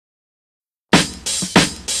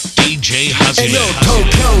DJ はじめ東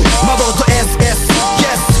京マボと SS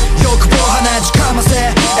Yes 欲望鼻血かませ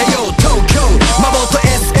東京マボと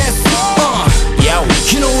SS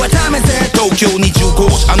昨日はダメぜ東京20号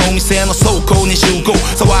あの店の倉庫に集合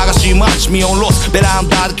騒がしい街見下ろすベラン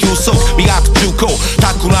ダで休息磨く中古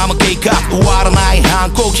企む計画終わらない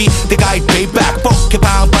反抗期でかいペイバックポッケ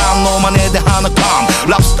パンパンの真似で鼻か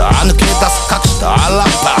むラブスター抜け出す隠したラ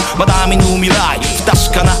ッパーまだ見ぬ未来不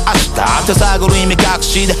確かな明日手探り目隠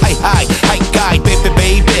しでハイハイハイカイペペ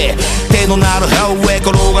ペイペ手のなる方へ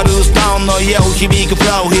転がるストーンのよ響くフ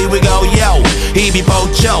ロー Here we go yo 日々膨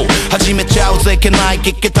張始めちゃうぜけない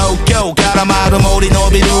聞け東京から丸森伸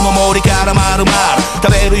びるも森から丸々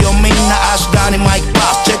食べるよみんな明日にマイクパ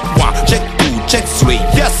スチェック1チェック2チェック3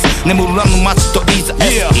 Yes 眠らぬ街といざ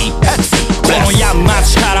SEX この山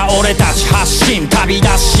町から俺たち発信旅立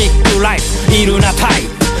ちシックライフいるなタイ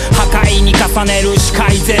プ破壊に重ねる視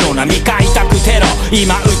界ゼロな未開拓テロ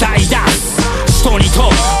今歌い出す人に問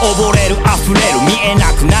う溺れる溢れる見え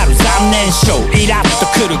なくなる残念症イラッと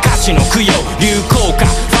くる歌詞の供養流行歌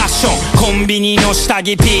ファッションコンビニの下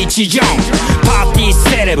着ピーチジョンパーティー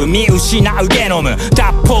セレブ見失うゲノム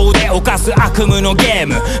脱法で犯す悪夢のゲー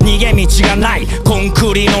ム逃げ道がないコン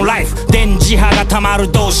クリのライフ電磁波がたま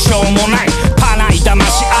るどうしようもないパない騙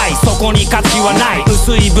し合いそこに価値はない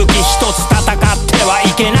薄い武器一つ戦ってはい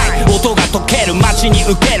けない音が溶ける街に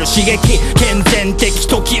受ける刺激健全的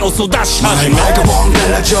時を育ち始めマイクボンか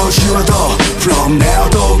ら調子はどう From now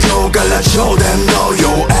東京から超電動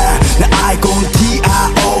よなアイコン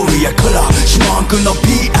TRO リアから指紋くんの PRO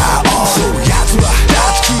そうやつはダ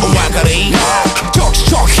ツキお分かりチョキ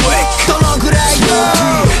チョキどのくらいよ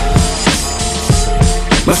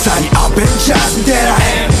まさにアベンジャーズみたいな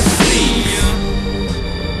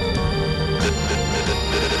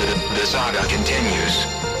The saga continues.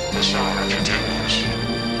 The saga continues.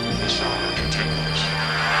 The saga continues.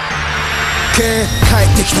 帰っ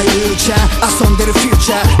てきたゆうちゃん遊んでるフュー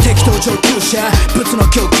チャー適当上級者物の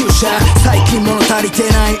供給者最近物足りて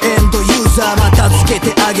ないエンドユーザーまたつけ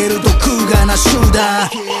てあげる毒がな集団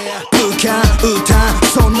ブーキャン歌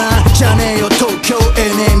そんなじゃねえよ東京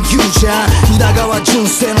NMU じゃん宇田川純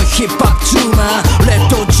正のヒップホップチューマーレッ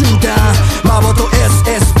ド銃弾マボと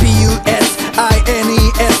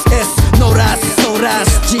SSPUSINESS ノラスソラ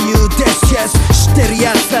ス自由です Yes 知ってる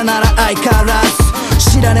やつらなら相変わらず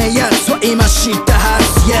知らねえやつは今知ったは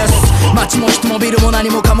ず Yes 街も人もビルも何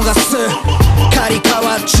もかもがす借り変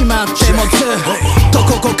わっちまってもずど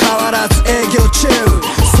ここ変わらず営業中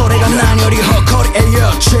それが何より誇り営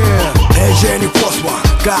業中 AJ にフォスワン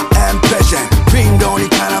ガエンプレゼンフィンドに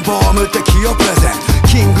金棒無敵をプレゼン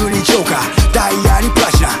キングにジョーカーダイヤにプ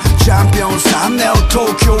ラチナチャンピオン3ネオ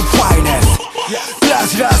東京ファイネスプラ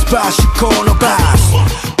スラスバーシコのバス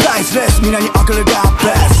プライスレス皆に送るガープ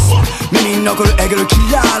レス耳に残るえぐるキ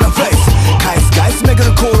ラーのフェイス返す返すめぐ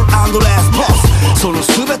るコール&レスポスその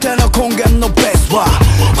全ての根源のベースは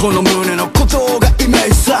この胸の鼓動がイメー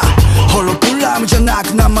ジさホログラムじゃな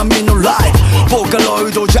く生身のライフボーカロ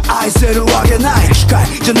イドじゃ愛せるわけない機械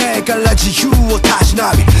じゃねえから自由をたし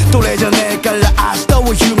なみ奴隷じゃねえから明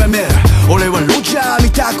日を夢見る俺はロジャー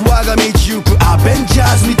みたく我が道行くアベンジャ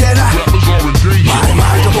ーズみたいなマイ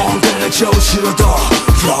マイクボンから調子をどう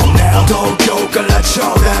From now 東京から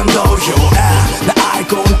超電動よなアイ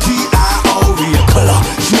コン TRO リアから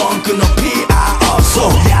指紋くんの PRO そ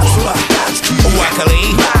うやつはダツキお分か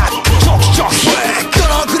りチョキチョキこ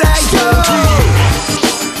のくらいよ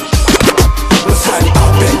まさにア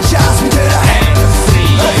ベンジャーズみたいな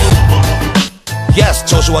Yes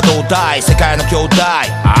調子はどうだい世界の兄弟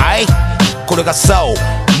はいこれがそう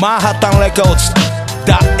マンハッタンレコーズ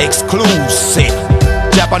The Exclusive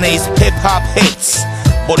Japanese Hip Hop Hits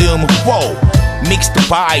Volume 4 Mixed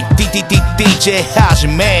by DJ はじ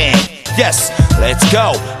め Yes let's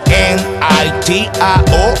go NITRO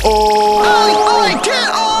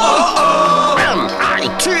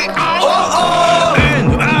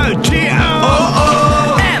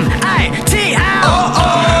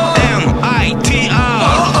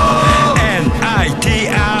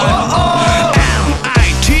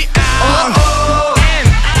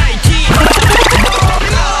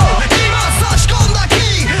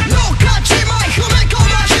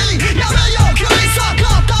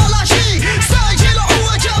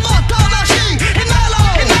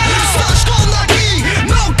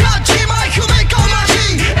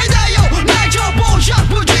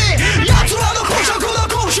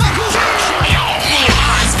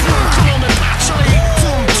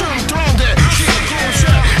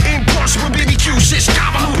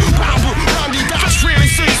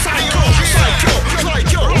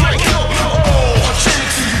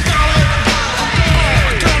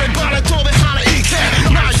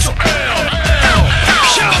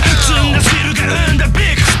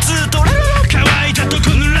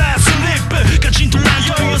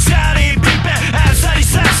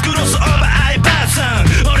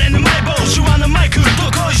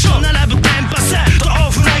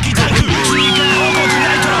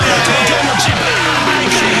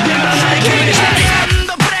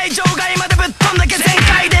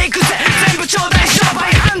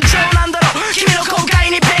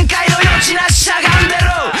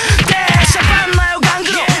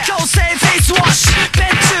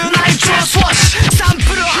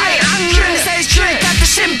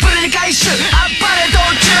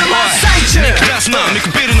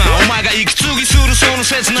の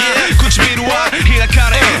切な唇は開か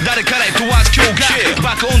れ誰彼問わず今日が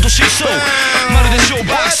爆音と疾走まるで商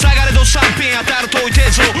売下がれど3品当たる遠い手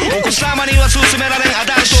像お子様には勧められんア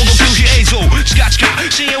ダルト極秘映像チカチカ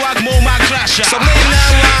深夜枠もうマークラッシャーそれな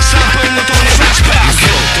は3分ごとにフラッシュバック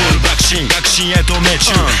通る爆心確信へと命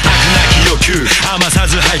中飽くなき欲求余さ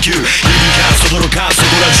ず配給指からそどろかそこ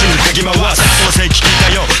ら中かき回すどうせ聞きた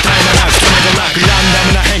よ絶え間なく止めどなくランダ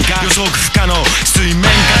ムな変化予測不可能水面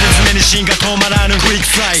下で常に進化止まらぬクイック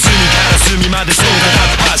フライ隅から隅までそう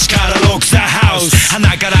が立つ端からロックザハウス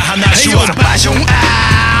鼻から話はバージョン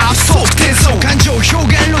アップ即転送感情表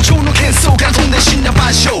現路上の喧騒から飛んで死んだ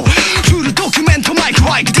場所フルドキュメントマイク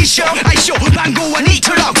ワイクディッション相性番号は2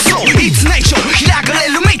と6そういつないしょ開かれ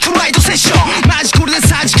るミッドライトセッションマジこれで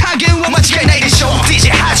さじ加減は間違いないでしょ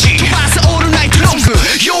DJ ハジ飛ばせオールナイトロング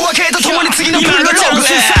夜明けとともに次のプロローグ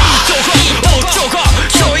へ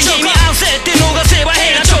ちょい気味焦って逃せば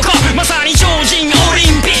ヘラチョコまさに超人オリ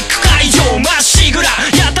ンピック会場まっしぐら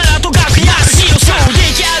やたらと楽屋強そう出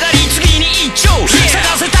来上がり次に一丁探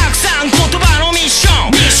せたくさん言葉のミッショ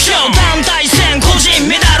ン団体戦個人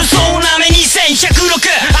メダル総なめ2106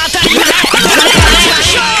当たり前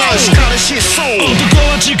しかり疾走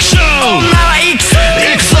男は畜生女は行くぞ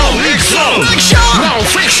フィクション No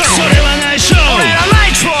フィクションそれは内緒俺らナ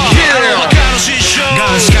イトロバカの失笑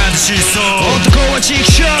ガンしかで疾走男は畜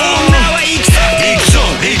生女は行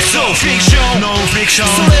くぞフィクション No フィクション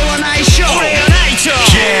それは内緒俺がナイト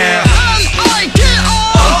Yeah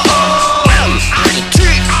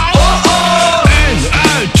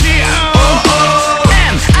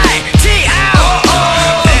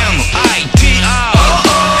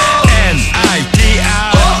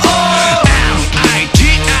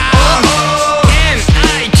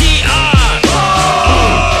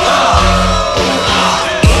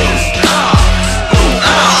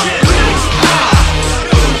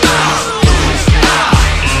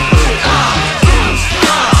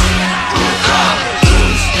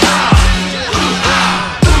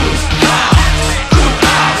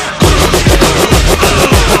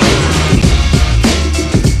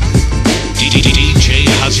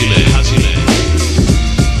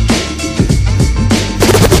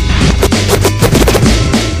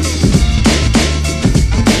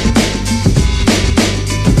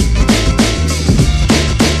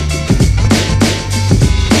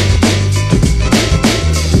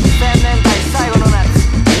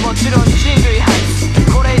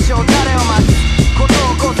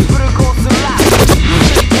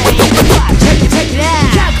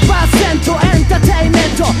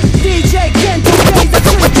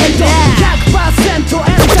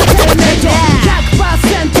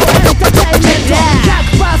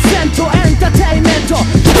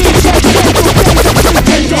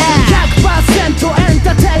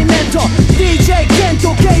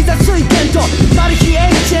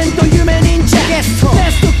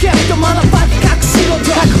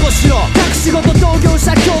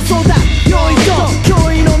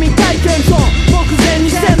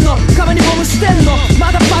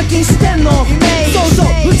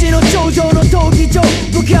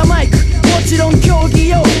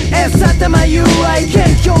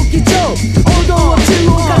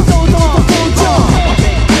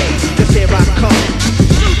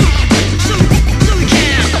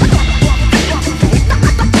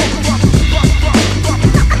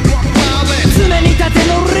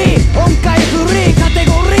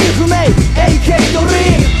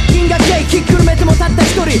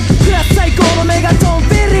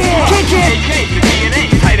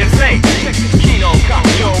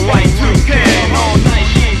Y2K もう内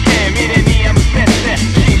神経ミレニアム設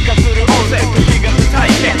定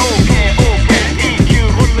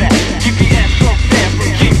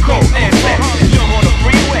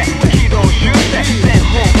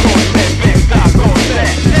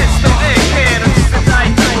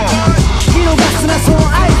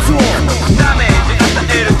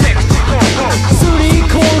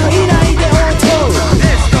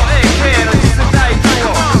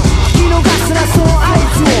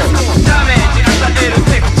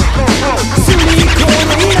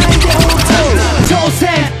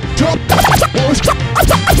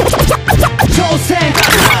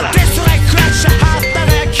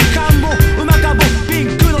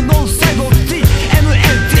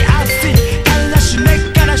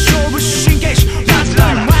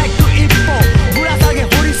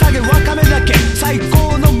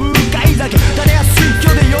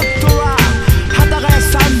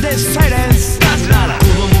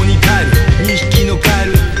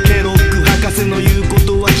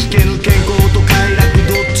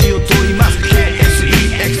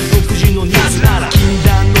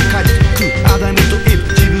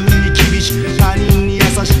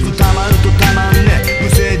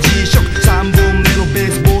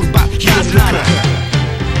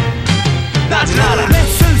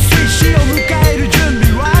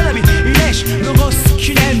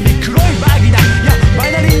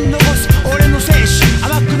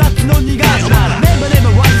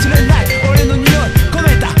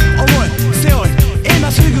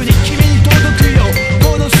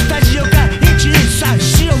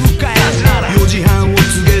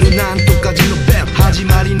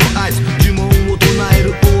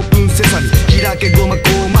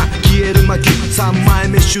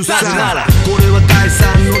出産。これは第三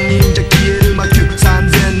の忍者消える魔球。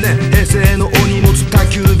3000年平成のお荷物宅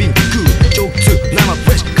急便。空直通生フ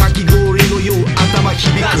レッシュかき氷のよう頭響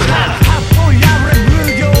く。八本破れ無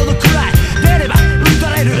行のくらい出れば打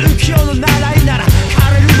たれる浮世の習いなら枯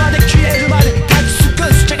れるまで消えるまで立ち尽く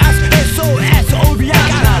す茶化す SOS 脅か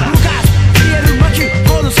る。昔消える魔球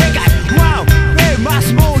この世界 Wow 増えま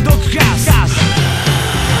すもう毒ガス。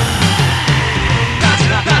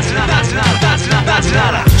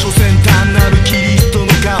所詮単なるキリストの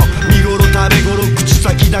顔。見頃食べ頃口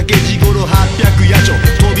先だけ地頃800野鳥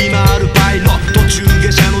飛び回るパイロット途中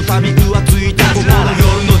下車の旅浮ついた心の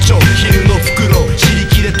夜の蝶昼のフクロウ尻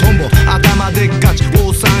切れトンボ頭でっかちオ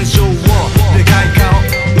オサンショウウォーでかい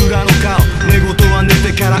顔裏の顔寝言は寝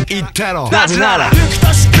てから言ってろ。なぜなら行く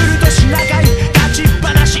年来る年仲いい立ちっ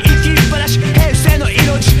ぱなし生きっぱなし平成の命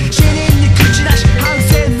死人に口なし反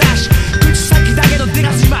省なし口先だけど出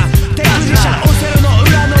がしまう手振り者オセロの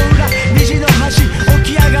裏の裏虹の端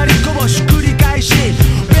起き上がりこぼし繰り返し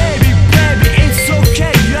Baby baby it's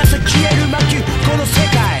okay 朝消える魔球この世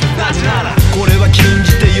界。なぜならこれは禁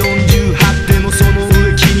じて48手のその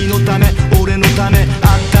上君のため俺のため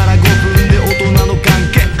あったら5分で大人の関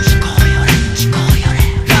係思考よれ思考よれ。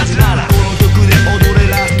なぜならこの曲で踊れ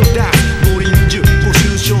ラストダンス五輪中ご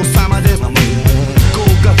愁傷様です。合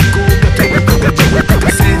格合格天国が地獄が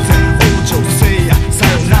生前王女聖夜さ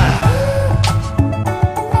よなら。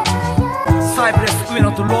サイプレス上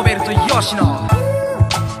野とロベルト吉野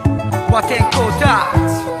は天候だ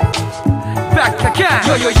バックアゲン。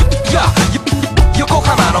横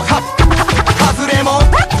浜の外れも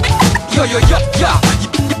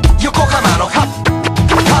横浜の外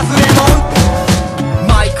れも。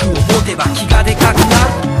マイクを持てば気がでかくな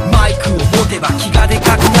る。マイクを持てば気がで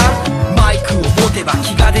かくなる。マイクを持てば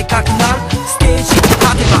気がでかくなる。ステージに立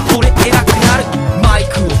てば俺偉くなる。マイ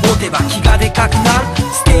クを持てば気がでかくなる。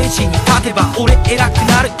ステージに立てば俺偉く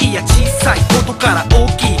なる。いや小さいことから大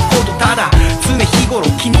きいことただ常日頃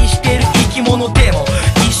気にしてる生き物でも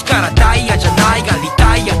石からダイヤじゃないがリ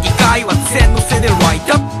タイア以外は全のせでライ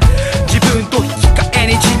トアップ。自分と引き換え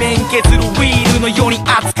に地面削るウィールのように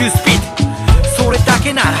熱くスピット。それだ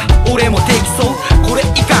けなら俺もできそう。これ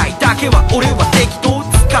以外だけは俺は適当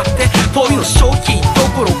使ってポイの商品ど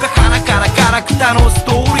ころか鼻からガラクタのス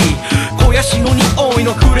トーリー肥やしの匂い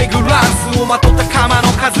のフレグランスをまとった釜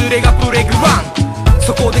の外れがプレグラン。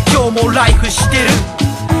そこで今日もライフしてる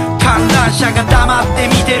観覧車が黙って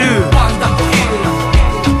見てる。ワンダフル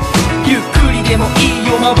ゆっくりでもいい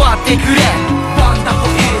よ回ってくれ。ワンダフ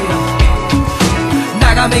ル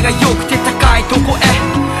眺めが良くて高いとこへ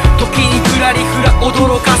時にふらりふら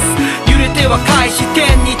驚かす。揺れては返し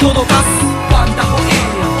天に届かす。ワンダフル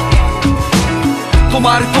止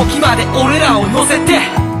まる時まで俺らを乗せて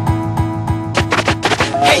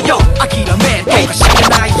Hey yo 諦めとか知ら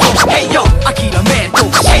ないよ Hey yo 諦めと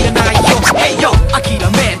か知らないよ Hey yo 諦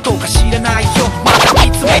めとか知らないよまた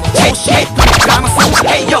いつも調子でぶっかまそう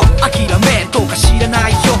Hey yo 諦めとか知らな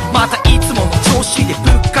いよまたいつもの調子で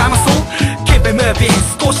ぶっかまそう Keep it moving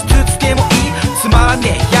少しずつでもいいつまら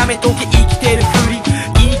ねえやめとけ生きてるふり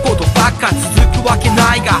いいことばっか続くわけ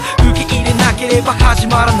ないが受け入れなければ始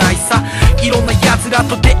まらないさいろんな奴ら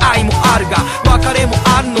と出会いもあるが別れも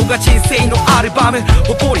あるのが人生のアルバム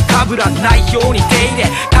誇りかぶらないように手入れ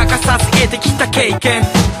欠かさず得てきた経験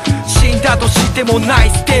死んだとしてもない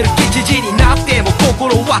捨てる気じじになっても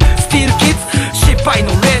心はスティールキッズ失敗の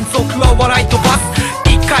連続は笑い飛ばす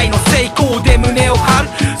一回の成功で胸を張る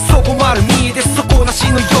そこまる見えて底なし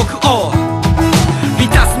の欲を満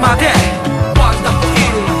たすまでワンダフ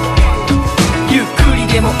ルゆっくり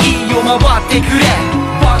でもいいよ回ってくれ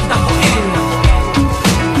ワンダフル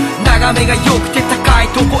眺めが良くて高い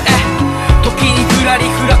とこへ時にふらり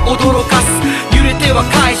ふら驚かす揺れては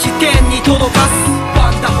返し天に届かすワ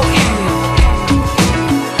ンダフル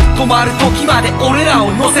止まる時まで俺ら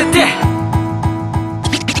を乗せて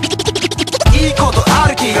いいことあ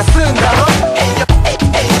る気がすんだろ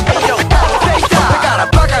だから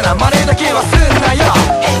バカな真似だけはすんなよ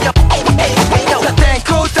天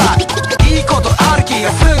候だいいことある気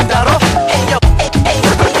がすんだろ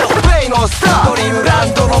プレイのスタードリームラ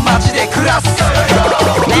ンドの街で暮らす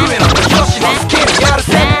夢の吉野好きにやるぜ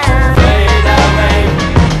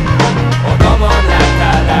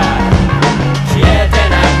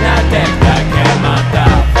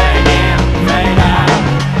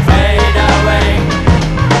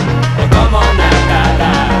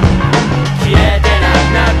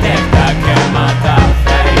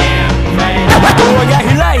ドアが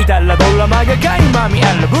開いたらドラマが垣間見え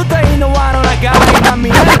る舞台の輪の中に今見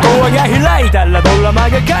えるドアがが開いたらドラマ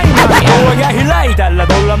が開幕。ドアが開いたら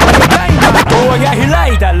ドラマが開幕。ドアが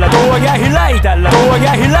開いたらドアが開いたらドアが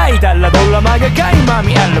開いたらドラマが開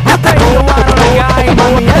幕。舞台の輪の中今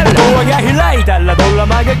見える。ドアが開いたらドラ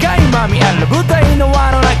マが開幕。舞台の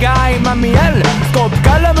輪の中今見える。スコープ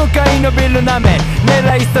から向かいのビルなめ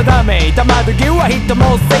狙い定め玉時はヒット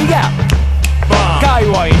もせいが界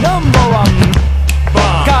隈ナンバーワン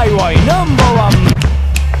界隈ナンバーワン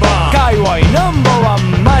界隈ナンバーワ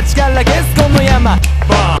ン街から消すこの山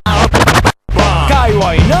界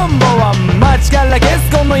隈ナンバーワン街から消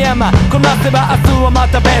すこの山こなせば明日はま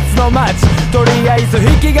た別の街とりあえず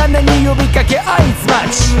引き金に呼びかけアイスマッ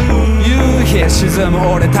チ夕日沈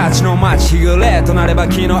む俺たちの街日暮れとなれば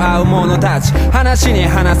気の合う者たち話に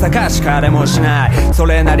花咲かしかれもしないそ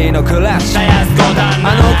れなりの暮らしあ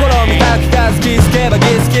の頃見た気が好きつけばギ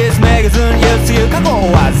スギスめげずに言うつゆ過去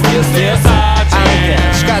はstill still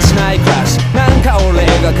しかしないクラッシュなんか俺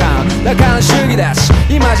が楽観主義だし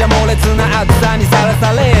今じゃ猛烈な暑さにさら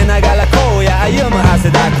されながら荒野歩む汗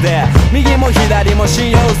だくで右も左も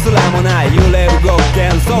信用すらもない揺れ動く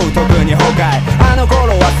幻想特に崩壊あの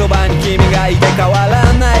頃はそばに君がいて変わ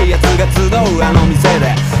らない奴が集うあの店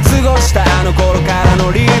で過ごしたあの頃から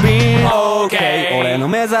のリビング OK 俺の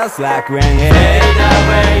目指す楽園へ Fade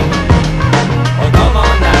away 音もな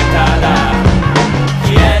ったら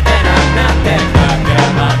消えてなくなってくだけ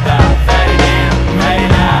また Fade in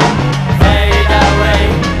Fade out Fade away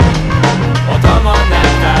音もなっ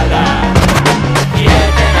たら消え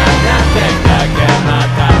てなくなってくだけま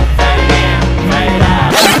た Fade in Fade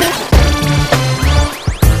out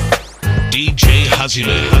DJ はじ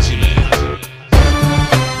め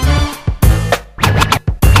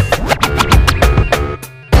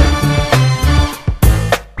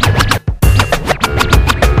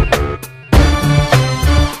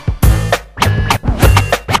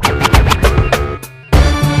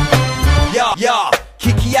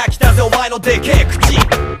聞き飽きたぜお前のでけえ口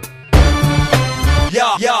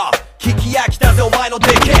聞き飽きたぜお前ので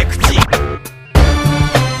けえ口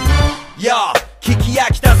聞き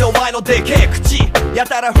飽きたぜお前のでけえ口や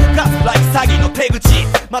たらふかすライフ詐欺の手口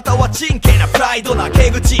またはちんけなプライドな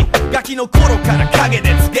毛口ガキの頃から影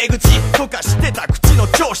で告げ口とかしてた口の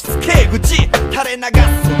調子つけ口垂れ流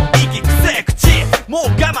すその息くせえ口もう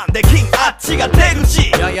我慢できんあっちが出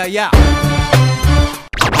口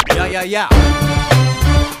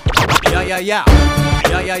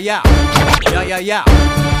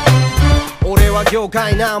俺は業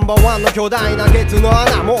界ナンバーワンの巨大なケツの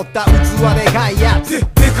穴持った器でかいやつ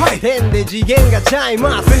でかい変で次元がちゃい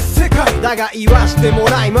ます世界だが言わしても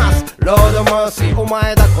らいますロードマーシーお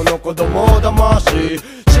前だこの子供騙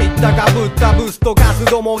し知ったかぶったブストカス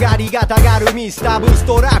どもがりがたがるミスターブス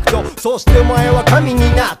トラクトそしてお前は神に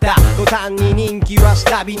なった途端に人気は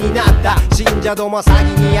下火になった信者ども詐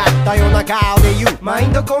欺にあったような顔で言うマイ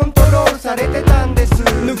ンドコントロールされてたんです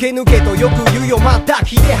抜け抜けとよく言うよまた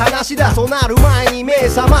ひで話だそうなる前に目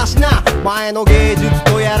覚ましな前の芸術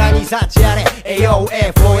とやらに幸あれ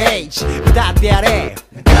AOFOH 歌ってやれ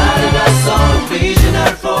流れ出そうビジナ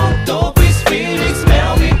ルフォードピスピリッツメ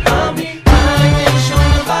ロディーハーモニー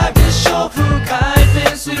バイブでしょう回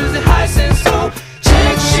転するぜハイセンスをチ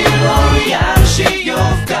ェックしろリアルしよう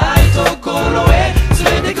深いところへ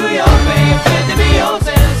連れてくよベイ触れてみよう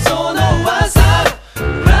ぜその技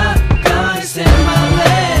ラッカーに迫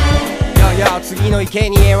れ次の生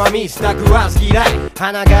贄はミスタクは好きだい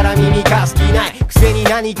鼻から耳か好きないくせに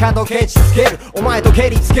何かとケチつけるお前と蹴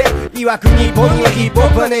りつける曰く日本にはヒップホ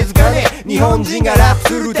ップは根付かねえ日本人がラップ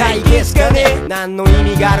する体型すかねえ何の意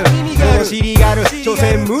味がある物知りがある所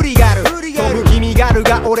詮無理がある飛ぶ君がある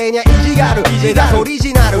が俺には意地がある目指すオリ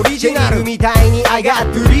ジナルジェニフみたいに I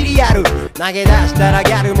got to be real 投げ出したら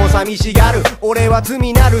ギャルも寂しがる俺は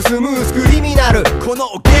罪なるスムースクリミナルこの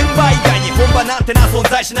現場以外に本場なんてな存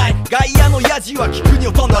在しない外野のヤジは聞くに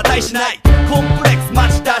ほとんど値しないコンプレックス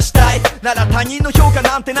待ち出したいなら他人の評価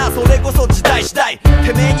なんてなそれこそ時代次第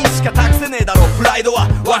てめえにしか託せねえだろプライドは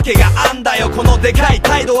わけがあんだよこのでかい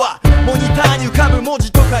態度はモニターに浮かぶ文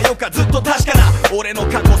字とかよかずっと確かな俺の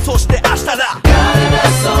過去そして明日だ流れ出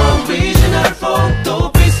そうビジナルフォード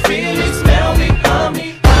ピスピリッツメロディーハーモニ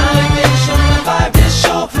ーハイテンションなバイブでし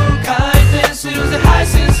ょう回転するぜハイ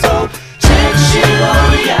センスをチェックしろ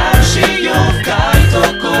リアルしよう深いと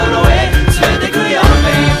ころへ連れてくよ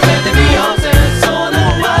ベイ触れてみようぜその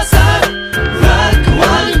技ラック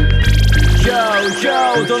ワン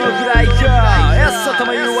Yo どのくらいか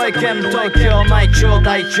頭誘拐県東京内調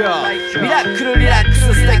大長ミラクルリラック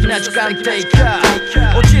ス素敵な時間提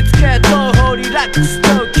供落ち着け東方リラックス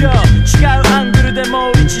東京違うアングルでも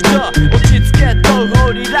う一度落ち着け東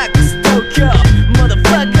方リラックス東京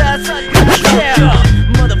Motherfuckers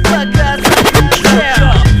Motherfuckers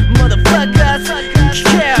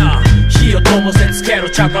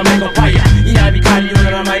チャカメガファイヤー稲光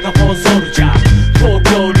の名前がフォンソルジャー東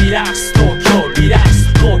京リラックス東京リラック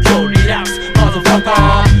ス東京リラックスマザーファ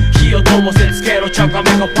カー火を灯せつけろチャカ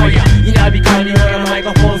メガファイヤー稲光の名前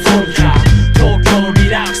がフォンソルジャー東京リ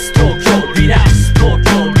ラックス東京リラックス東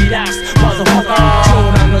京リラックスマザーファカー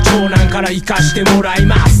長男の長男から生かしてもらい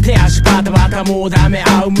ます手足バタバタもうダメ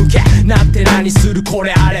仰向けなって何するこ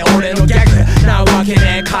れあれ俺のギャグなわけ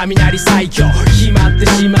ねえ雷最強決まって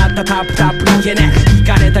しまったタップタップいけねえい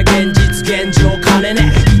かれた現実現状金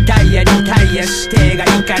ねリタイアリタイア指定が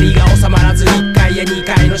怒りが収まらず1回や2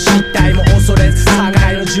回の失態も恐れず3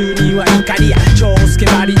階の住人は怒りや長介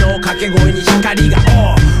ばりの掛け声に光が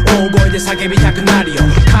大声で叫びたくなるよ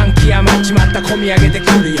歓喜余っちまった込み上げて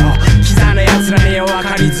くるよキザな奴らには分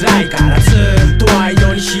かりづらいからずっとワイ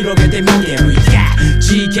ドに広げてみてよ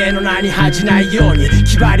GK の名に恥じないように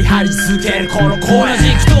気張り張り続けるこの声同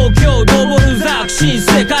じく東京ドボルザーク新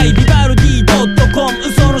世界ビバルディ.com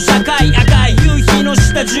嘘の社会赤い夕日の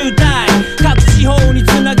下渋滞各地方に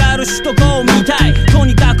繋がる首都高みたいと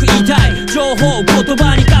にかく言いたい情報言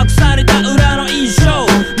葉に隠された裏の印象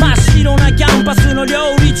真っ白なキャンパスの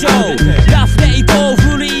料理長ラフで行こう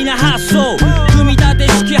フリーな発想組み立て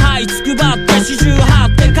式配つくばって四十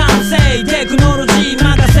八って完成テクノロジー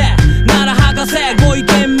任せなら博士ご意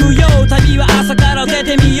見無用旅は朝から出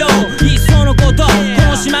てみよういっそのことこ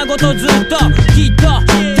の島ごとずっときっと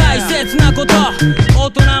大切なこと大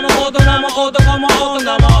人も大人も男も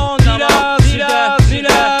女もリラックスリラックスリ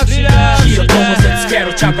ラックスリラックス火を灯せつけ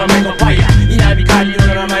ろチャカメガファイヤー稲光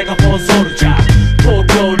の名前がフォンソルジャー東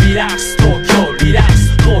京リラックス東京リラック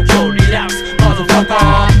ス東京リラックスマザーファカ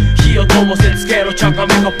ー火を灯せつけろチャカ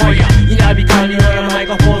メガファイヤー稲光の名前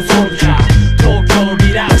がフォンソルジャー東京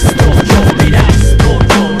リラックス東京リラックス東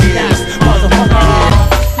京リラックスマザーファカ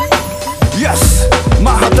ー Yes!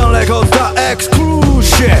 Manhattan Records The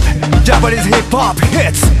Exclusive Japanese Hip-Hop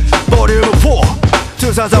Hits Volume 4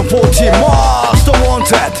 2014 Most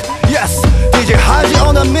Wanted Yes! DJ Haji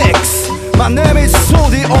on the mix My name is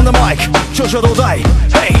Slody on the mic 少々どうだい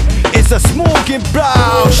Hey! It's a smoking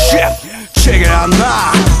brown shit Check it out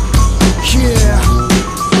now Yeah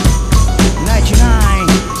 99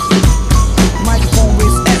 Microphone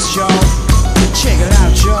with S yo Check it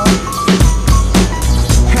out yo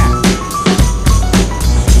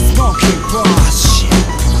Smoking brown shit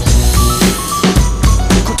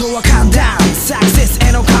ことは簡単 Success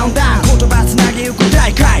へのカウンダウン言葉つなぎゆく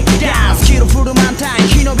大会ダンスキルフル満タイ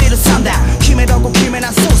日のビルサンダー決めどこ決め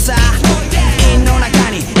なそうさ陰の中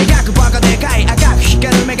に描くバカでかい赤く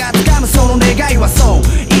光る目が掴むその願いはそう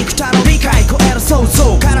幾多の理解超える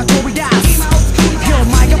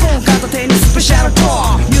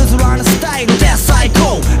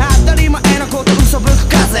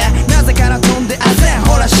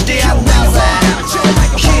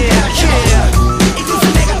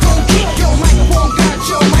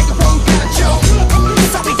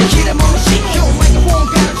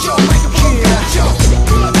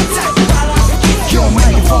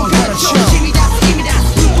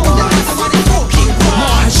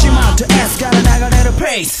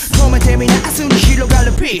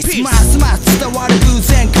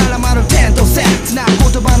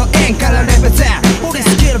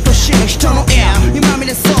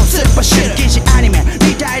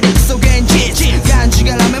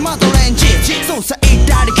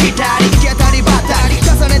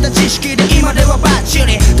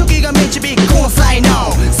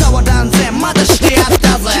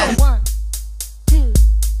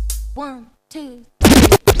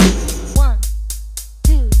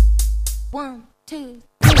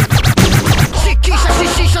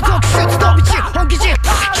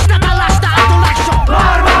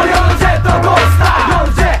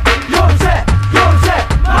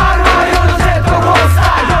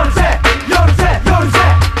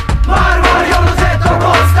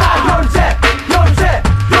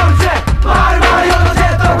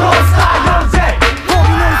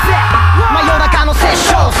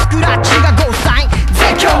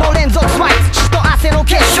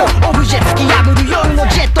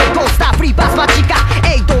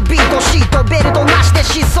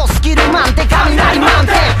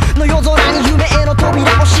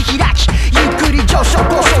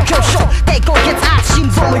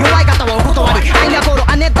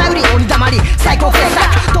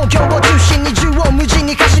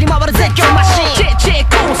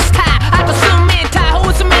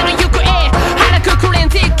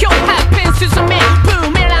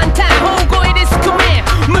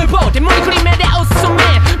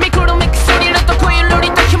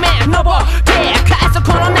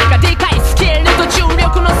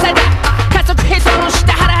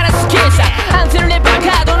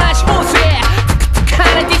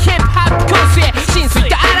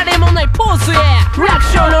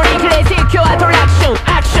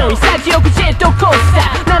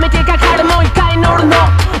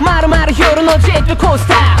のジェットコース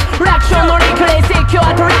ター楽勝のリクレイ盛況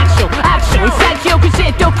アトラクションアクション潔くジ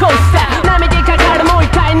ェットコースター波でかかるもう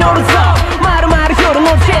一回乗るぞまるまる夜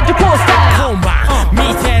のジェットコースター今晩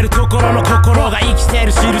見てるところの心が生きて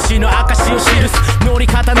る印の証を記す乗り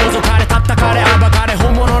方覗かれ叩かれ暴かれ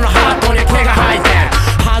本物のハートには毛が生えてる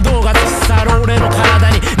波動が突き去る俺の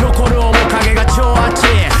体に残る面影が超熱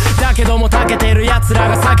いだけどもたけてる奴ら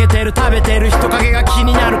が避けてる食べてる人影が気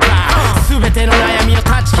になるか全ての悩みを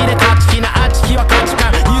断ち切れ勝ち気なあちきは価値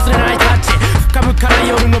観譲れないタッチ深々な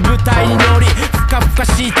夜の舞台に乗りふかふか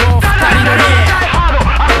シートを二人乗りハード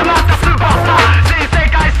集まったスーパースター新世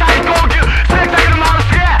界最高級スペクタクルマル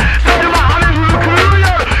すげえセールは雨降る狂う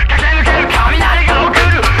夜駆け抜ける雷が送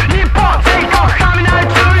る日本全国雷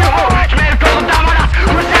注意報決めること黙らす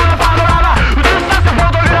うるせえのパノラマ映し出すフォ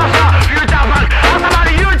トグラファーフューチャーファン朝ま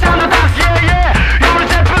でゆうちゃんのダンスイェイイェイ夜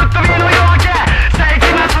じゃぶっ飛びの夜明け世紀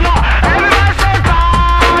末のエブリバディセイパ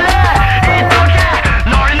ー言っとけ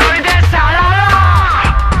ノリノリでシャララ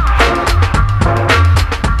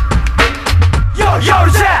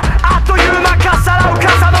夜じゃあっという間かさらう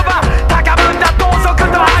傘の番高ぶった盗賊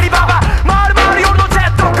とアリババまるまる夜のジェ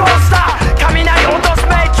ットコースター雷落とす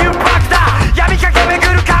迷宮爆弾闇かけめぐ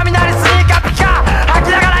る雷スニーカーピカ吐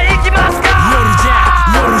きながら行きますか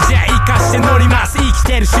夜じゃ生かして乗ります生き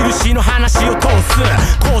てる印の話を通す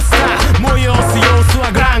コースター催す様子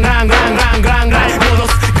はグラングラングラングラングラングラン戻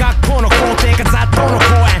す学校の校庭か雑踏の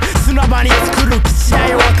公園砂場に作る基地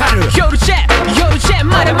代わかる夜じゃ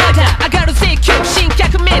まだまだ上がるぜ今日新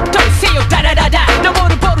脚メットせよダラダラ登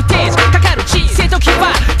るボルテージかかる小せ時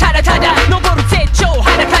はただただ登るぜ超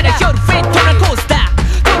裸だ夜フェットなコースタ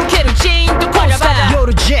ーとろけるジーンとコースター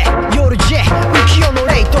夜じゃ浮世の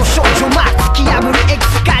霊と少女マ突き破るエク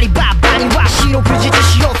スカリバー場には四六時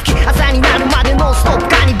潮吹き朝になるまでノンストップ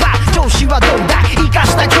カニバー調子はどうだい生か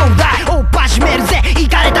した兄弟おっぱしめるぜイ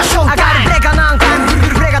カれた正体上がるブレカ何回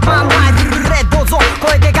ブレがパンライブレッドゾーン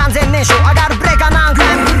超えて完全燃焼上がるブレカ何回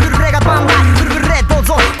ブレがパンライブレッド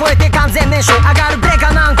ゾーン超えて完全燃焼上がるブレ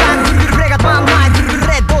カ何回ブレがパンライブ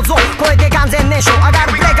レッドゾーン超えて完全燃焼上が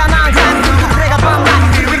るブレカ何回ブレがパンラ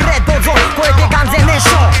イブレッドゾーン超えて完全燃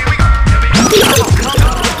焼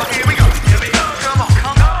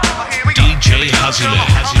DJ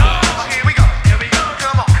Hazile.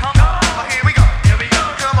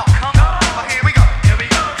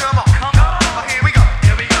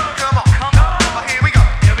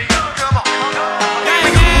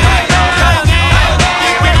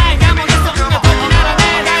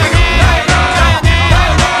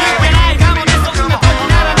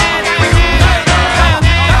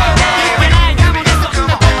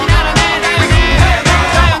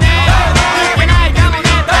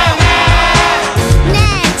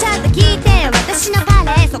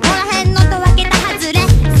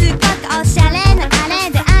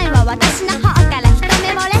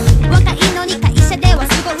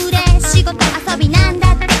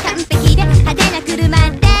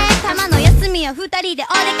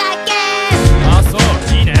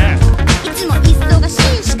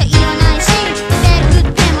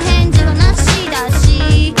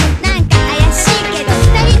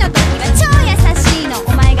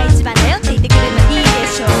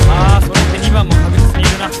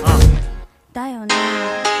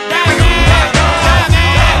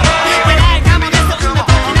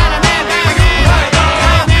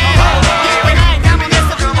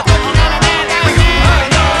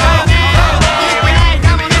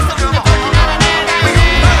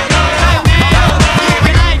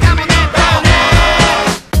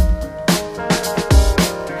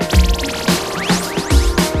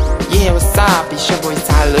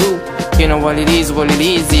 You know what it is,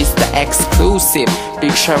 it's the exclusive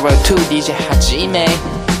Big shout out to DJ はじめ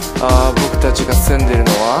僕たちが住んでる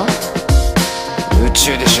のは宇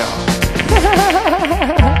宙でしょ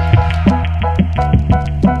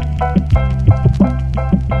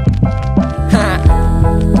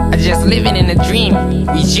Just living in a dream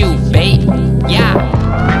with you, babe. Yeah.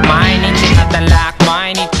 毎日働く、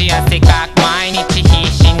毎日汗かく、毎日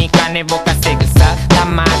必死に金を稼ぐさ。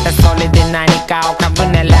またそれで何かを買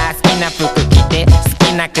うなら好きな服着て好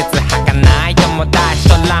きな靴履かない友達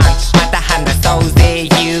とランチまた話そうぜ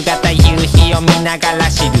夕方夕日を見ながら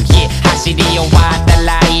知る日走り終わった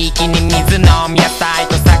ら一気に水飲む野菜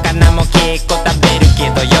と魚も結構食べるけ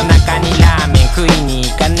ど夜中にラーメン食いに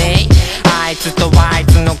行かねえあいつとあい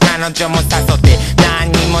つの彼女も誘って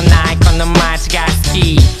何にもないこの街が好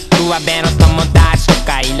き上辺の友達と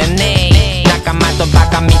かいらねえ仲間とバ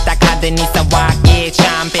カ見た風に騒げチ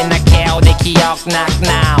ャンピオンな顔で記憶なく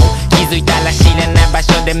なう気づいたら知らない場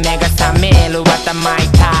所で目が覚める頭痛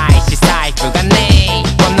いし財布がね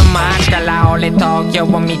えこの街から俺東京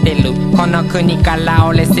を見てるこの国から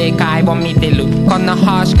俺世界を見てるこの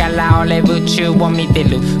星から俺宇宙を見て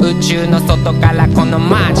る宇宙の外からこの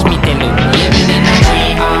街見てる Living in a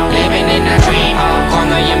dream, living in a dream こ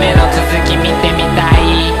の夢の続き見てみた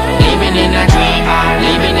い Living in a dream,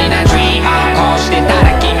 living in a dream こうしてた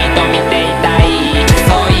ら君と見ていたい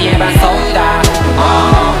そういえばそうだ、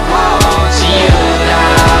自由だ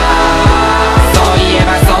そういえ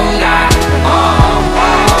ばそうだ、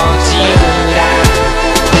自由だ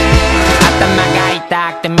頭が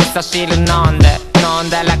痛くて味噌汁飲ん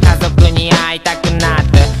だら家族に会いたくなっ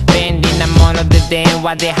て便利なもので電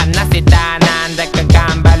話で話せたなんだか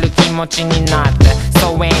頑張る気持ちになって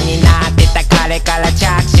疎遠になってた彼から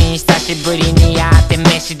着信久しぶりに会って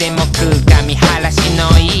飯でも食うか見晴らしの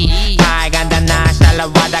いい海岸だなしたら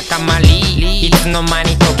わだかまりいつの間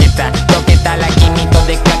に溶けたら君と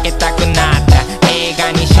出かけたくなった映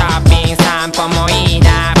画にショッピング散歩もいい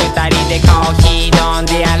な二人でコーヒー飲ん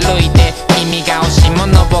で歩いて君が欲しいも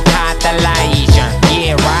のを買ったらいいじゃん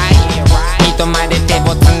Yeah right 人まで手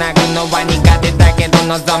をつなぐのは苦手だけど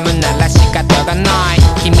望むなら仕方がない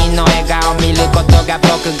君の笑顔見ることが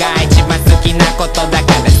僕が一番好きなことだ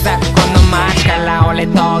からさこの街から俺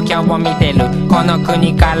東京を見てるこの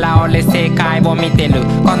国から俺世界を見てる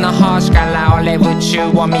この星から俺宇宙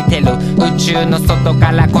を見てる宇宙の外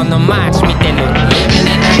からこの街見てる Living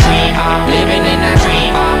in a dream, living in a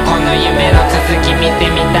dream この夢の続き見て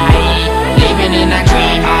みたい Living in a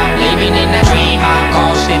dream, living in a dream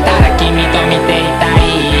こうしてたら君と見ていた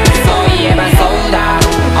いそういえばそうだ、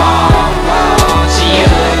自由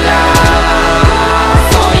だ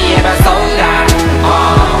そういえばそうだ、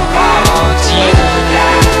自由だ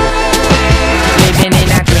Living in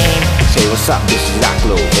a dream Say what's up, this is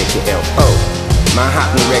Aklo, aka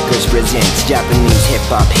M.A.A.d Records presents Japanese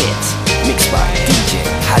hip-hop hits Mixed by DJ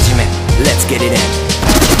Hajime. Let's get it in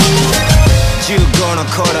 15の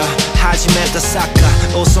頃始めたサッカ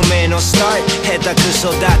ー遅めのスタート下手く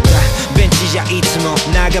そだったベンチじゃいつも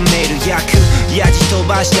眺める役やじ飛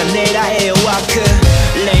ばした狙えよ枠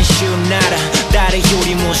練習なら誰よ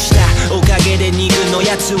りも下おかげで2軍の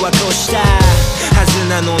やつは越したはず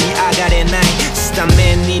なのに上がれないスタ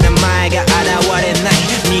メンに名前が現れない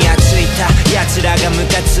ニヤついた奴らがム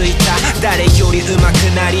カついた誰より上手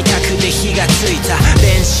くなりたくて火がついた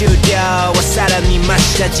練習量はさらに増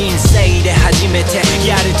した人生で初めて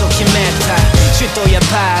やると決めたシュートや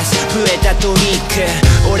パス増えたトリック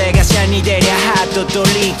俺が車に出りゃハートド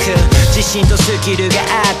リンク自信とスキルが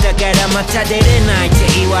あったからまた出れないって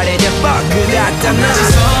言われて僕だったな同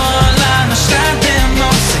じ空の下で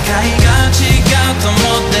も世界が違うと思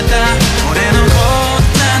ってた俺のこ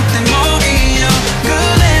となんてもういいよグ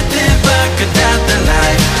レてばっかだった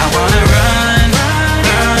Life I wanna run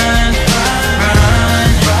run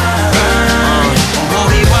run run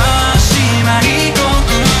思いはしまい込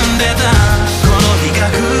んでたこの日が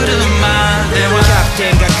来るまではキ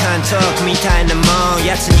ャプテンが監督みたいなもん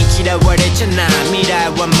奴に嫌われちゃな未来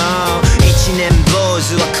はもう一年坊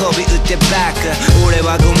主は媚び打ってバック俺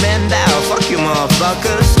はごめんだよ Fuck you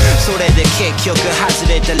motherfuckers それで結局外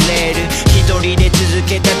れたレール一人で続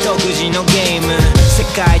けた独自のゲーム世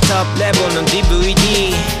界トップレベルの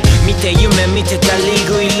DVD 見て夢見てたリー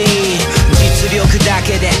グ入り実力だ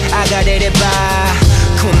けで上がれれば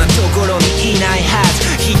こんなところにいないは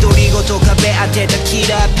ず独り言壁当てたキ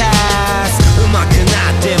ラーパス上手く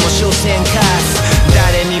なっても所詮カス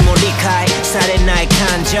誰にも理解されない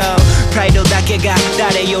感情プライドだけが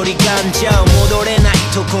誰より頑丈戻れない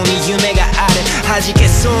とこに夢がある弾け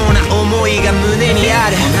そうな思いが胸にあ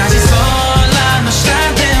る同じ空の下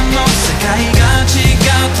でも世界が違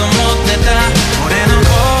うと思ってた俺のこ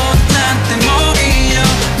となんてもういいよ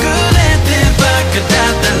グレてばっかだ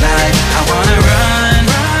った Life I wanna run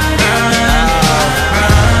run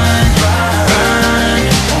run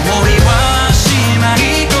思いはしま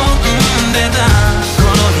い込んでたこ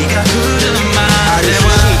の日が来るまでは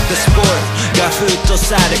スポーツがフット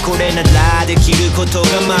サルこれならできることが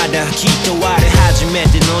まだきっとある初め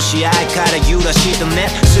ての試合から揺らしたね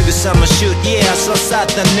すぐさまシュート Yeah 刺さっ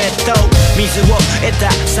たネット水を得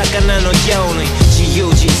た魚のように自由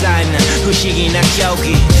自在な不思議な競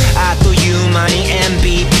技あっという間に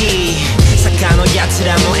MVP 坂の奴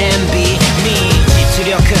らも envy me 実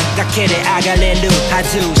力だけで上がれるは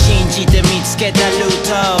ず信じて見つけたルー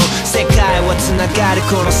ト世界は繋がる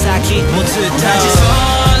この先もずっと同じ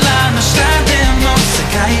空の下でも世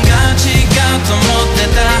界が違うと思って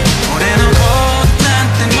た俺のことな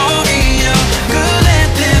んてもういいよグレ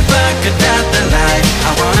てばっかだった Life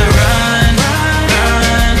I wanna run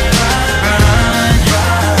run run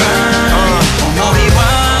run 思い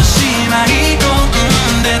はしまい込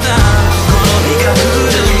んでたこの日が来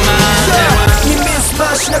るまで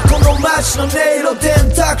の音色電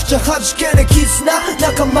卓じゃ弾けね絆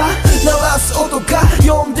仲間鳴らす音が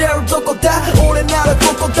呼んでるどこだ俺なら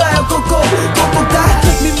ここだよここだ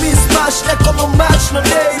耳すましなこの街の音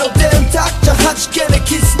色電卓じゃ弾けね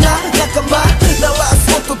絆仲間鳴らす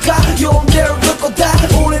音が呼んでるどこだ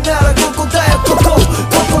俺ならここだよここだ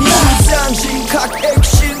23人各駅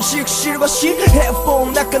新宿シルバーシヘッドフォ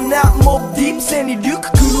ン中なm.A.A.d店にリュッ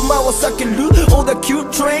ク車は避ける小田急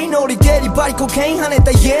トレイン乗りデリバリコケイン跳ね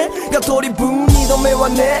た家が取り分二度目は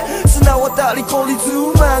ね砂渡り孤立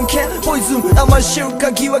満件ポイズン甘い汁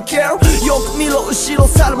鍵分けるよく見ろ後ろ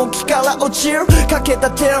猿も木から落ちるかけ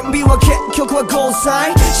た天秤は結局はゴーサ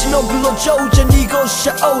インしのぐ路上じゃ濁しち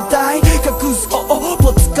ゃおうたい隠すおお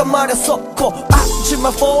ぽ捕まりゃそこあっち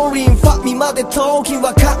まフォーリンファミまで陶器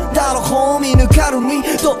わかんだろホーミーぬかるみ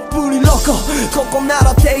どっぷりロコここな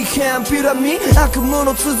ら底辺ピラミ悪夢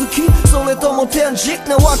の続きそれとも天竺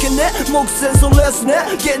なわけね目線それっすね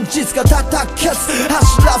現実が叩き消す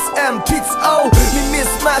走らす鉛筆を耳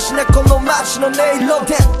すましなこの街の音色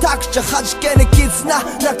電卓じゃ弾けね絆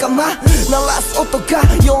仲間鳴らす音が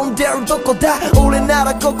呼んでるどこだ俺な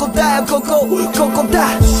らここだよここ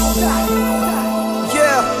だ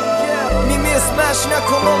Yeah 耳すましな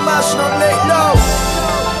この街の音色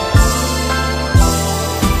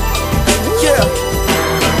Yeah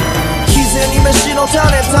に飯の種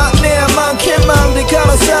万件万でか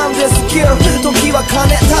らさんでスキル時は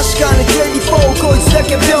金確かに24こいつだ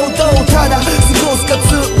け平等ただ過ごすか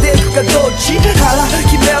つでいくかどっち腹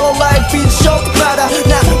決めろライフインショットまだ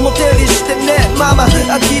何も手にしてねママ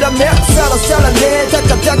諦めさらさらねた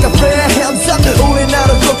かたかフェーヘンズアップ俺な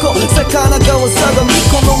らどこ魚川相模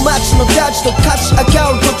この街のダチと勝ち上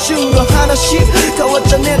がる途中の話変わっ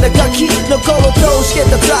ちゃねえんだガキの頃通して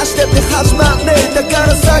た雑誌だって始まんねえだか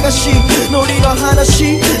ら探しノリの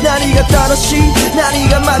話何が正しい何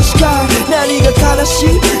が間違い何が悲し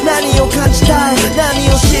い何を感じたい何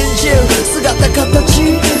を信じる姿形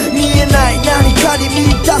見えない何かに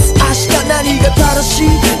見出す明日何が正しい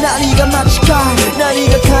何が間違い何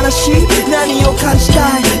が悲しい何を感じ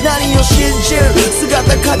たい何を信じる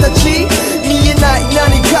姿形見えない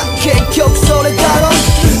何か結局それだろ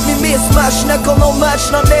耳すましなこの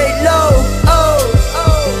街の音色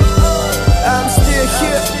I'm still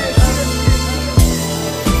here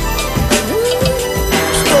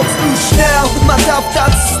失うまた二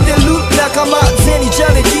つ捨てる仲間銭じゃ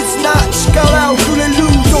ね絆力をくれる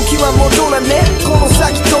時は戻らねこの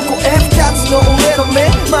先どこへ二つの俺の目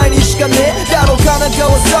前にしかねだろ神奈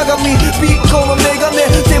川相模ビッコのメガネ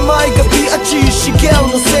手前がB.A.G茂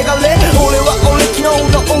のせがれ俺は俺昨日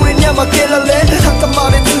の俺には負けられ墓ま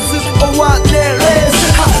で続く終わんねレー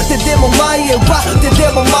スはってでも前へはで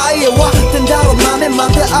も前へはってんだろまねま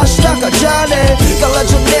た明日かじゃねから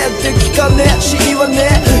じゃねって聞かね死には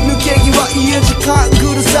ね抜け際家時間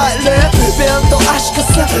ぐるさいね弁当足か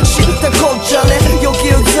さ知ったこっちゃねよぎ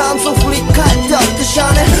る残像振り返ったってしゃ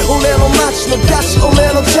ね俺の街のガチ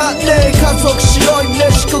俺のチャンネル家族白い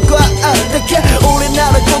飯ここはあるだけ俺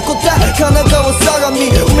ならここだ神奈川相模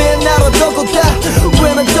おめえならどこだ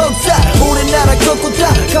上のどこだ俺ならここ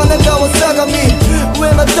だ神奈川相模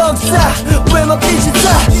上のどこだ上のビジ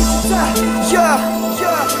だ Yeah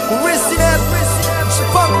Listen up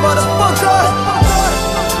Fuck motherfucker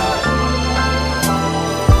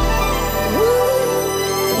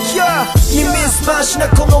耳すましな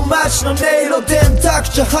この街の音色電卓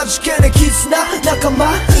じゃ弾けね絆仲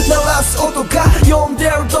間鳴らす音が呼んで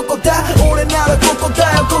るどこだ俺ならここ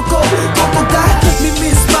だよここだ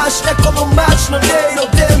耳すましなこの街の音色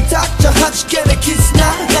電卓じゃ弾けね絆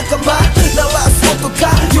仲間鳴らす音が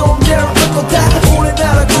呼んでるどこだ俺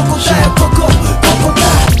ならここだよここ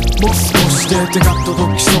だもう少しで手が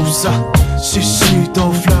届きそうさしっしりと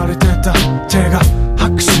振られてた手が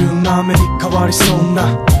拍手の雨に変わりそう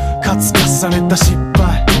な数重ねた失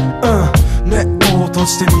敗目を閉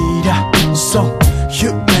じてみりゃそう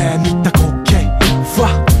夢見た光景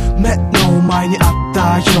目の前にあっ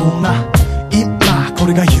たような今こ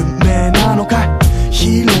れが夢なのかい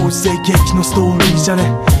ヒーロー聖劇のストーリーじゃね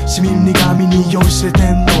市民に神に酔いしれて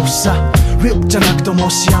んのさリップじゃなくとも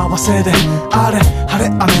幸せであれ晴れ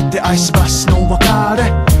雨って愛しばしの別れ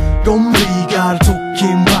論理がある時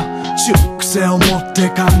は忠癖を持って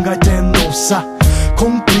考えてんのさコ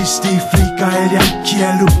ンプリシティ振り返りゃ消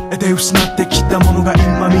える絵で失ってきたものが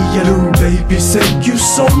今見える Baby thank you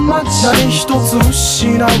so much 何一つ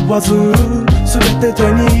失わず全て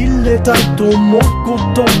手に入れたいと思うこ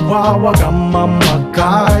とはわがまま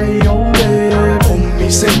かよね Homie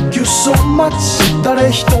thank you so much 誰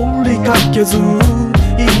一人かけず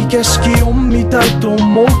いい景色を見たいと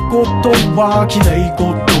思うことは綺麗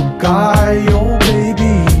事かよ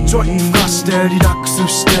Baby ジョインがしてリラックス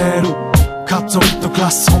してる家族と暮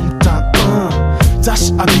らすホームタウン、雑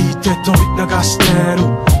誌浴びて取り流してる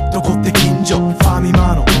どこって近所ファミ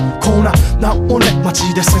マのコーナーなおね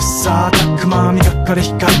街で切磋琢磨磨かれ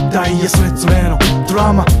光るダイヤそれぞれのド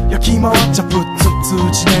ラマ焼き回っちゃぶっつ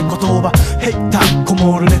通じね言葉ヘイターこ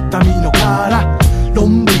もる妬みの殻ロ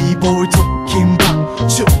ンリーボーイズ金盤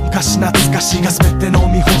昔懐かしが全て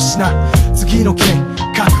飲み干しな次の計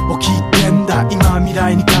画を聞いてんだ今未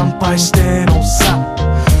来に乾杯してのさ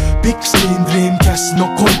ビッグスクリーンドリームキャスの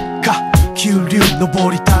声か急流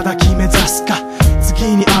上り叩き目指すか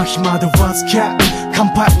次に会う日までわずか乾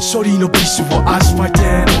杯処理の美酒を味わいて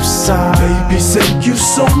のさ Baby thank you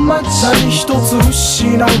so much 何一つ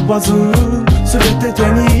失わず全て手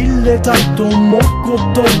に入れたいと思うこ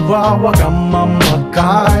とはわがまま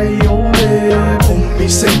かいよね Homie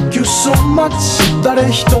thank you so much 誰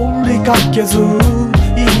一人かけず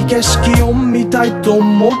いい景色を見たいと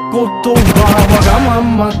思うことはわが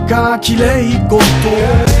ままか綺麗事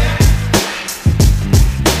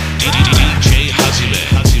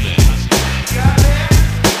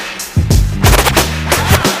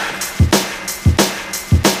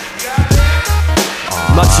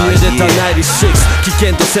街へ出た96危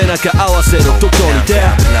険と背中合わせのとこに出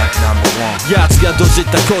奴がドジっ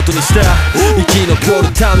たことにした生き残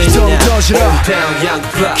るためにね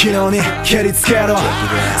昨日に蹴りつけろ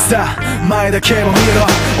さあ前だけを見ろ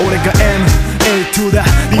俺が m.A.A.d だ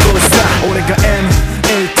リボルさ俺が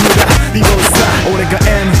m.A.A.d だリボルさ俺が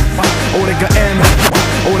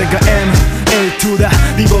m.A.A.d だ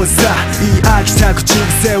リボルさ言い飽きた口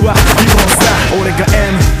癖はリボルさ俺が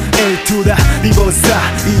m.A.A.d だリボル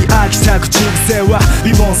さ言い飽きた口癖は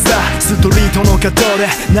リボンさストリートの角で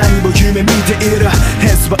何も夢見ているヘ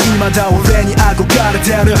スは未だ俺に憧れ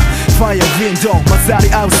てるファイアウィンドウ混ざ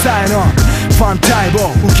り合う際のファンタイ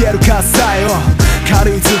を受ける喝采を軽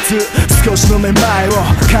い頭痛少しのめまいを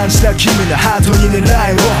感じた君のハートに狙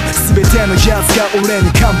いを全てのやつが俺に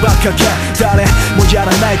看板かけ誰もや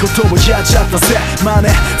らないことをやっちゃったぜマ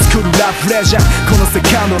ネ作るラブレジェンこのセ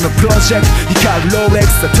カンドのプロジェクト光るローレック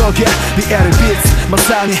スだ時計 BL ビーツま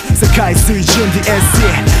さに世界水準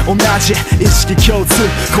DSC 同じ意識共通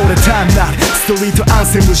これ単なるストリートアン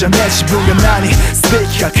セムじゃねえ自分が何すべ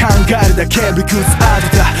きか考えるだけ理屈ア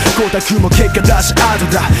ートだ光沢も結果出しアート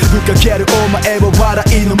だぶっかけるお前は笑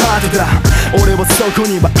いの窓だ俺はそこ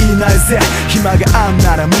にはいないぜ暇があん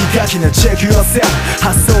なら磨きなチェックよせ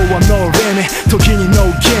発想はノーリミ時にノ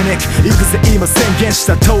ーギミック行くぜ今宣言し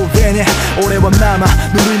た通りに俺は生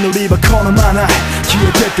ノリノリは好まない消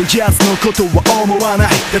えてったやつのことは思わない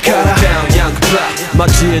だから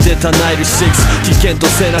街へ出た96危険と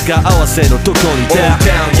背中合わせのとこに出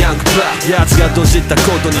奴がドジった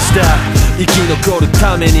ことにした生き残る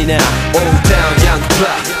ためにね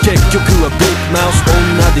結局はビッグマウス女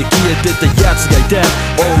で消えてたやつがいて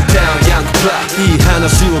いい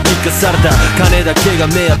話を聞かされた金だけが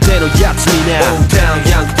目当てのやつにね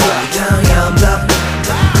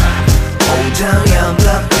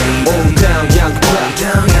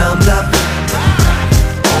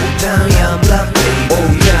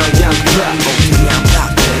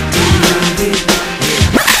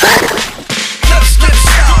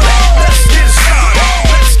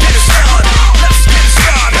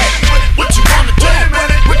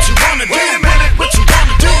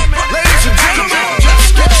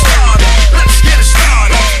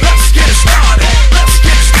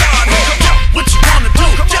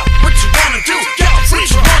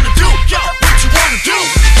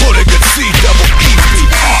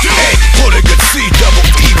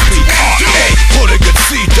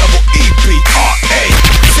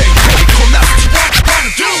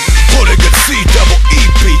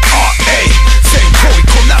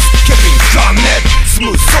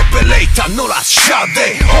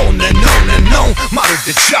まる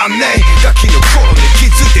でじゃねえガキの頃に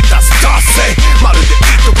気づいてたスター性まるでい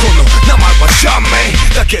いとこの名前はジャメ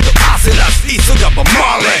イだけど焦らず急がば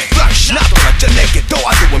マーレイフラッシュなどなんじゃねえけど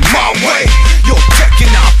I do it my way You're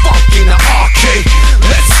taking out funky na arcade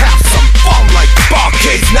Let's have some fun like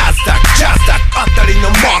barcades Nasdaq, Nasdaq あたり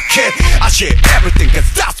のマーケットI share everything cause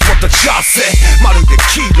that's what the job say まるで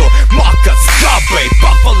黄色マーカースカーベイ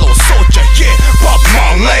バッファローソージャー Yeah バ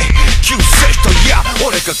ッマーレイ救世主とや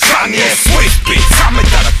俺がカニエスウィスピー冷め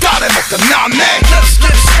たら誰もがなんねえ Let's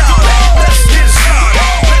get it started Let's get it started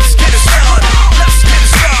Let's get it started Let's get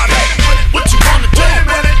it started What you wanna do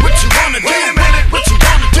What you wanna do What you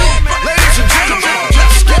wanna do Ladies and gentlemen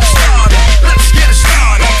Let's get it started Let's get it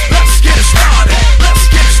started Let's get it started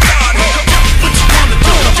Let's get it started What you wanna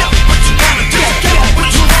do What you wanna do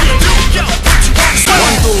What you wanna do What you wanna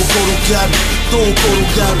do どう転がるどう転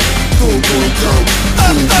がるどう転がる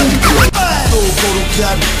どう転がる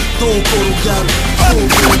がるどう転がるどう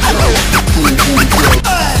転がるどう転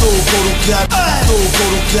がるどう転がるどう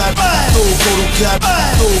転がるどう転がる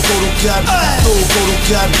どう転が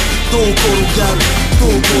るどう転がるどう転がるど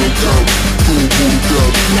う転がる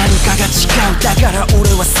何かが違うだから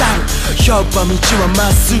俺は去るやっぱ道はま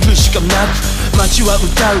っすぐしかなく街は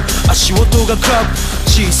歌う足音がクラブ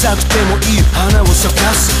小さくてもいい花を咲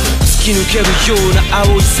かす突き抜けるような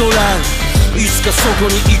青い空いつかそこ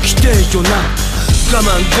に生きてよな我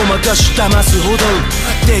慢ごまかし騙すほど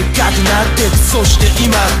でっかくなってそして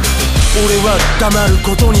今俺は黙る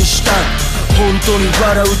ことにした本当に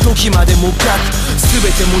笑う時までもがく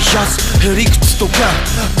全て燃やすへりくつとか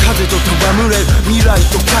風と戯れる未来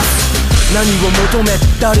と化す何を求め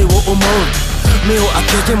誰を思う目を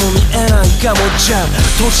開けても見えないかもじゃ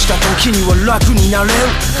閉じた時には楽になれる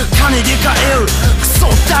金で買えるクソ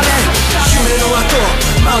だれ夢の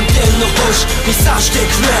後満天の星見さして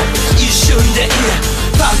くれ一瞬でいい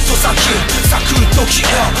パッと先サクッと消え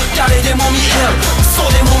よ誰でも見えるクソ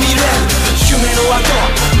でも見れる夢の後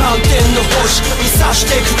満天の星見さし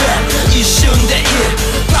てくれ一瞬でいい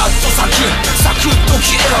パッと先サクッと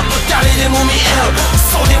消えよ誰でも見えるク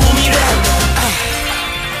ソでも見れる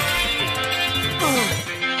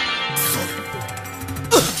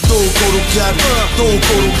どう転がるどう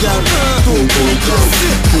転がるどう転が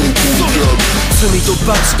る罪と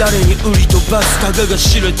罰誰に売り飛ばすたかが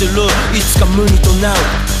知れてるいつか無にとなる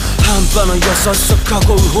半端な優しさ囲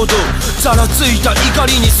うほどざらついた怒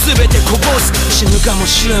りに全てこぼす死ぬかも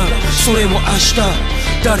しれんそれも明日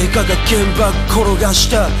誰かが原爆転がし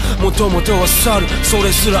たもともとは去るそ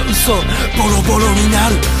れすら嘘ボロボロにな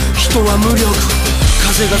る人は無力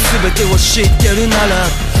風が全てを知ってるな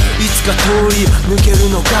らいつか通り抜ける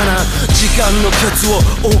のかな時間のケツを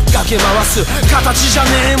追っかけ回す形じゃね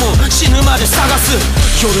えもん死ぬまで探す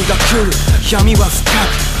夜が来る闇は深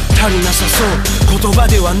く足りなさそう言葉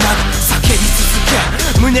ではなく叫び続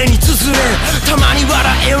け胸につづれたまに笑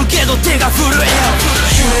えるけど手が震え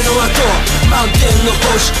夢の後満天の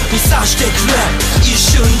星見さしてくれ一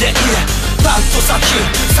瞬でいいパッと先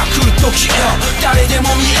サクッと消えよ誰で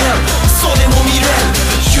も見えるクソでも見れ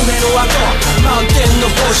る夢の後満天の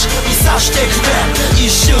星見さしてくれ一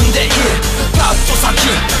瞬でいいパッと先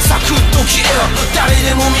サクッと消えよ誰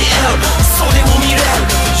でも見えるクソでも見れ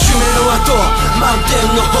る夢の後満天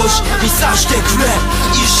の星見さしてくれ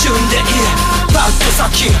一瞬でいいパッと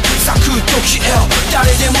先サクッと消えよ誰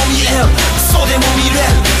でも見えるクソでも見れ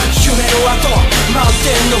る夢の後満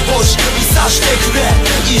天の星見さしてくれ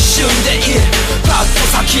一瞬でいいパッと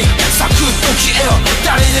先サクッと消えよ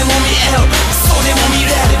誰でも見えるクソでも見れ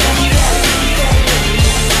る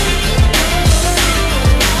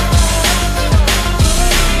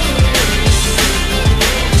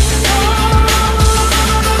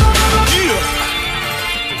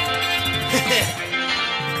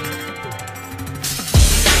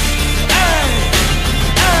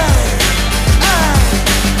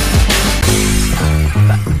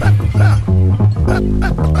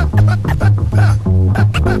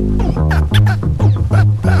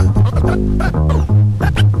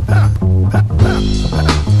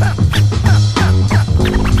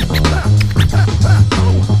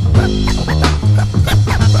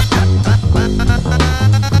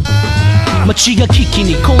街が危機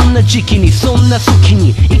にこんな時期にそんな時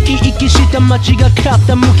に生き生きした街が傾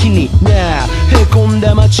きになあへこん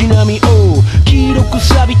だ街並みを黄色く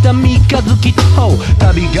錆びた三日月と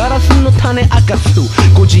旅ガラスの種明かす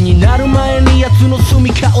5時になる前に奴の住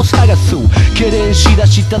みかを探すけれんしだ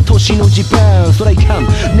した年の地盤それいかん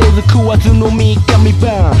根津食わずの三日三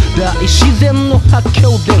晩大自然の発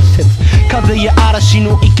狂伝説風や嵐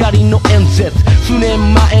の怒りの演説数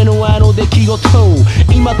年前のあの出来事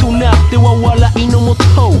今となっては笑いのも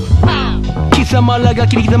と貴様らが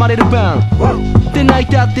切り刻まれる番で泣い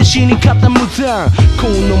たって死に方無残こ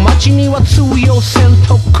の街には通用せん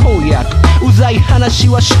特効薬うざい話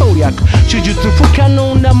は省略手術不可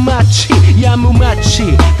能な街やむ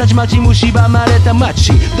街たちまち蝕まれた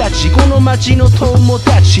街たちこの街の友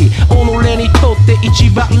達己にとって一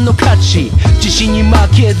番の価値自信に負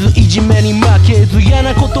けずいじめに負けず嫌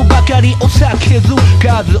なことばかりを避けず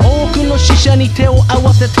数多くの死者に手を合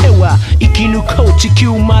わせては生き抜こう地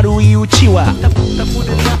球丸いうちは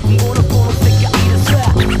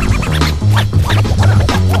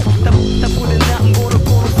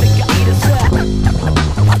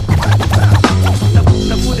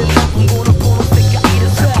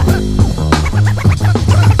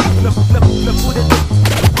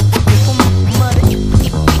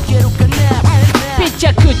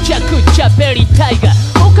ベリータイガ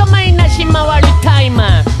ーお構いなし回るタイ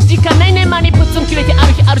マー時間ないね間にぶつん切れてあ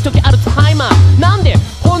る日ある時アルツハイマーなんで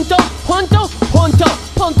本当本当本当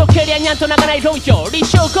りゃにゃんと泣かない論評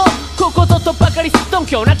立証後ここととばかりすっとん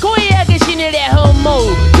きょうな声上げしねりゃ本望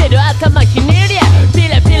けど頭ひねりゃピ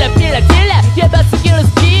ラピラピラピラやばすぎる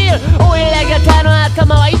スキルおいら方の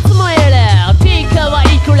頭はいつもエラー定価は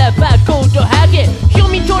いくらバーコードハゲ読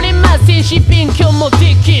み取れませんし勉強も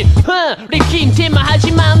できん力ん手間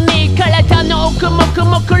始まんねえ体の奥もく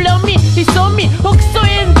もくろみ潜み奥そ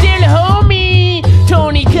えんでるホーミー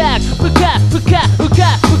とにかくふかふかふか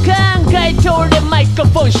ふかんかい通れマイクロ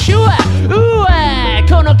フォンシュワうわ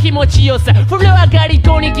この気持ちよさ風呂上がり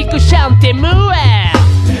後に聞くシャンテムー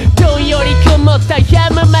どんより曇った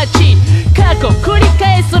山町過去繰り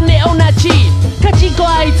返すね同じカチンコ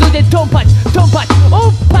合図でトンパチトンパチお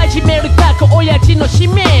っぱじめるタコ親父の使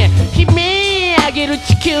命悲鳴上げる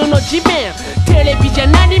地球の地面テレビじゃ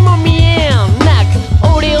何も見えんな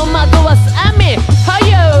く俺を惑わす雨早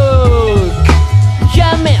く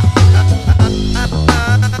やめ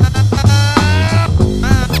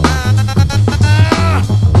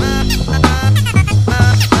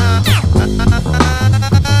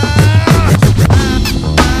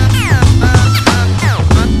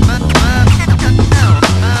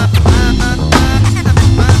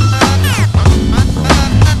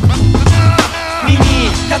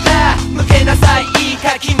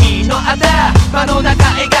真の中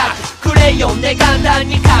描くクレヨンで簡単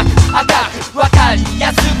に描く赤く分かり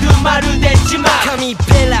やすくまるで字幕紙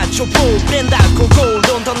ペラチョボペンダー心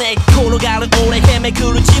と寝っ転がる俺へめく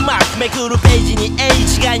る字幕めくるページに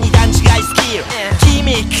違いに段違いスキルギ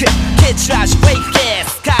ミックケチラシフェイクケー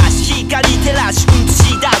ス歌詞光照らし映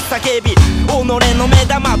し出す叫び己の目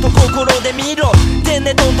玉と心で見ろテン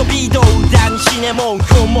ネトンとビード裏に死ね文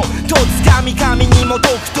句もとつかみ神にも独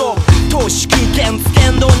特都市空間つけ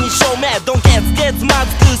んどに証明ドンケツケツま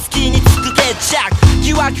ずく好きにつく決着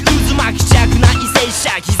疑惑渦巻き着な異性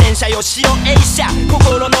者偽善者よしお栄者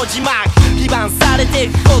心の字幕非番されて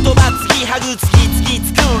く言葉継ぎはぐ次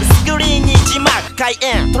々作るスクリーンに字幕開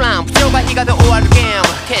演トランプ乗馬比嘉で終わるゲー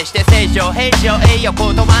ム決して正常平常栄養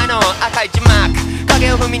言葉の赤い字幕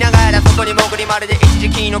影を踏みながらそこに潜りまるで一時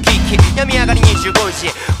期の危機病み上がり25時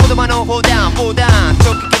言葉の砲弾砲弾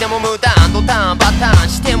直撃でも無断ドタンバタン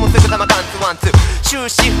してもすぐさまカンツワンツー終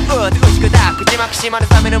止符打ち砕く字幕閉まる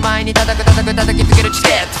冷める前に叩きつけるチケ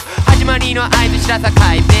ット始まりの合図知らさ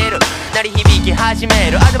書いてる鳴り響き始め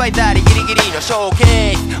るアドバイザリギリギリのショーケ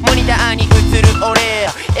ースモニターに映る俺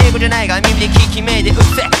英語じゃないが耳で聞き目でうっ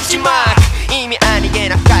せ字幕意味ありげ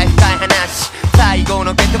な深い話最後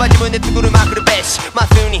のゲットは自分で作るまくるべしまっ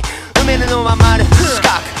すぐに埋めるのは丸四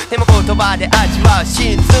角でも言葉で味わう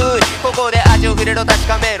真髄ここで味を触れろ確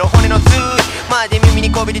かめろ骨の髄まで耳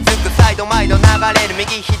にこびりつくサイド毎度流れる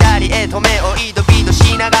右左へ止めをイードビート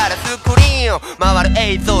しながらスクリーンを回る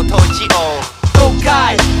映像閉じよう読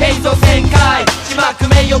解映像旋回字幕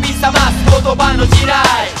名呼び覚ます言葉の地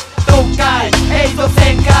雷読解映像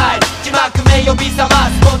旋回字幕名呼び覚ま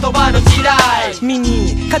す言葉の地雷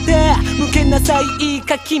右肩向けなさいいい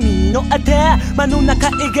か君の頭の中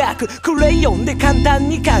描くクレヨンで簡単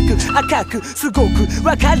に描く赤くすごく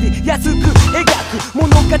分かりやすく描く物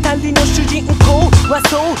語の主人公は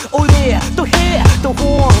そう俺とヘアと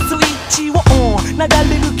ホーンスイッチをオン流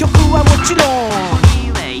れる曲はもちろん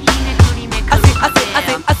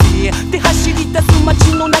汗で走り出す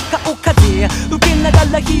街の中を風受けなが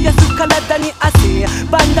ら冷やす体に汗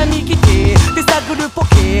バンダ右手で探るポ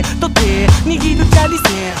ケットで握るチャリ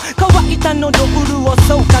線乾いた喉潤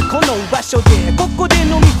そうかこの場所でここで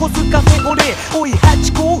飲み干すカフェオレおいハ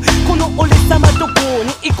チ公この俺様どこ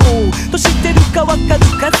に行こうとしてるかわかる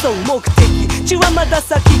かそう目的地はまだ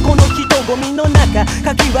先この人混みの中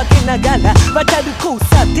かき分けながら渡る交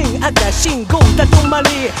差点赤信号だ止まれ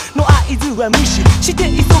の合図は無視して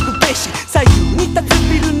急ぐべし左右に立つ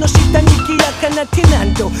ビルの下にきらかなテナ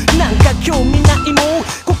ントなんか興味ないもん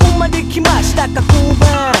ここまで来ましたか交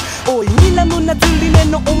番おい睨むな釣り目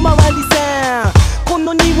のおまわりさんこ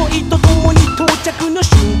の匂いとともに到着の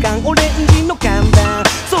瞬間オレンジの看板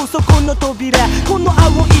そうそこの扉この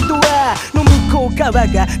青いドアの向こう側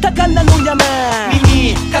が宝の山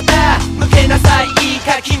右肩向けなさいいい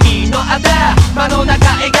か君の頭の中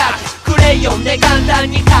描くクレヨンで簡単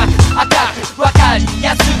に描く赤く分かり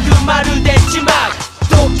やすくまるで字幕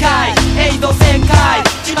読解映像旋回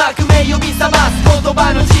字幕名呼び覚ます言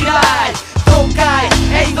葉の地雷読解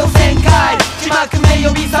映像旋回字幕名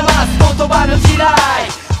呼び覚ます言葉の地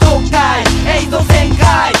雷読解映像旋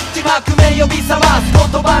回字幕名呼び覚ます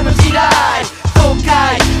言葉の地雷読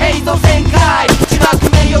解映像旋回字幕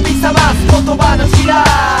名呼び覚ます言葉の地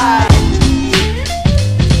雷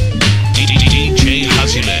DJ は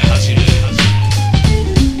じめ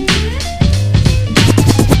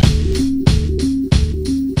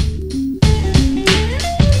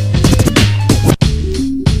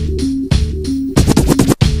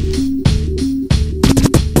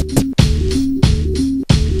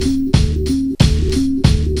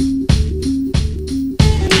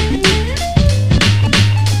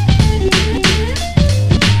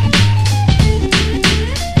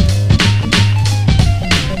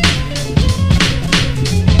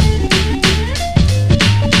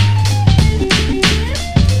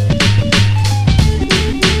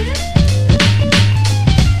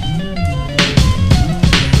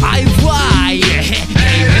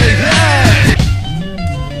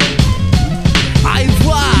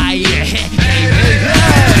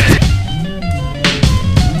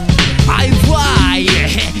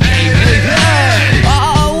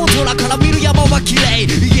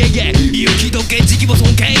OK 時期も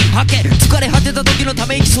尊敬はけ疲れ果てた時のた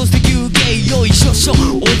め息そして休憩よいしょしょ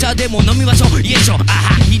お茶でも飲みましょうよいしょ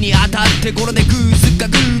あは日に当たってこれでグースか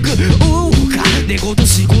グーグーうーか寝言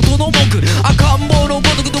仕事の文句赤ん坊のご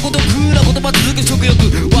とくどことくな言葉続く食欲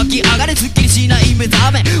湧き上がれすっきりしない目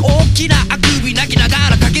覚め大きなあくび泣きな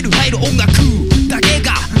がらかける入る音楽だけ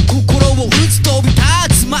が心を打つ飛び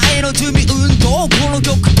立つ前の準備運動この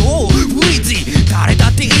曲とウィズ誰だ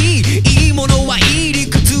っていいいいものはいい理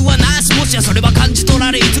屈はなしもしやそれは感じ取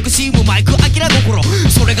られ慈しむマイクアキラ心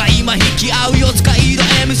それが今引き合うよ使いの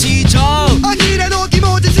MC 上アキラの気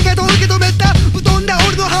持ちしかと受け止めたぶとんだ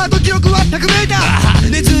俺のハート記録は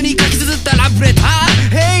 100m 熱に書き綴ったラブレタ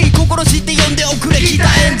ー Hey 心知って呼んでおくれ北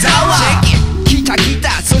エンザワ来た来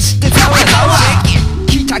たそしてざわざわ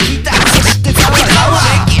来た来たそしてざわざわ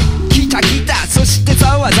来た来たそして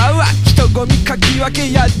ざわざわ人混みかき分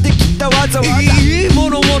けやってきたわざわざいいも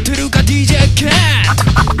の持ってるか DJ ケン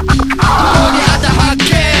ここにあった発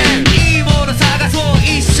見いいもの探そう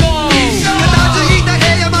一緒片付いた部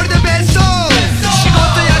屋まるで別荘仕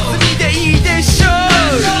事休みでいいでしょ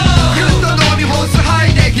ぐっと飲み干すハ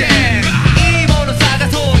イネケンいいもの探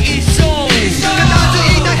そう一緒片付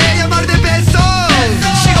いた部屋まるで別荘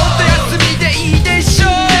仕事休みでいいでしょ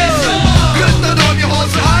ぐっと飲み干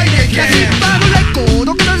すハイネケン今のレコー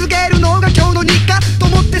ド片付けるのが今日の日課と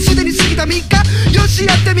思ってすでに過ぎた3日よし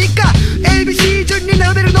やってみっか ABC 順に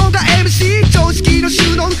並べるのが MC 常識の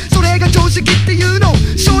収納それが常識っていうの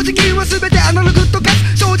正直は全てアナログとか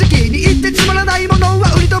正直に言ってつまらないもの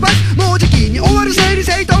は売り飛ばすもうじきに終わる整理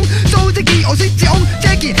整頓掃除機をスイッチオンチ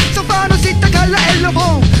ェキソファーの下からエロ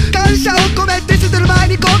本感謝を込めて捨てる前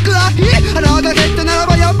にコクあひ腹が減ったなら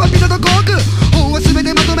ばやっぱピザとコーク本は全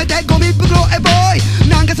てまとめてゴミ袋エボーイ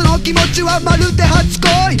なんかその気持ちはまるで初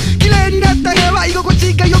恋綺麗になった部屋は居心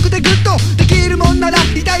地が良くてグッとできるもんなら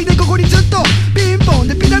いたいねここにずっとピンポン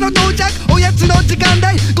でピザの到着おやつの時間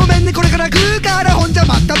だいごめんねこれから食うからほんじゃ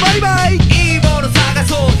またバイバイいいもの探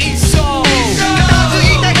そう一緒片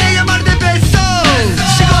付いた部屋まるで別荘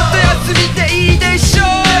仕事休みでいいでしょ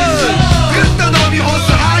ぐっと飲み干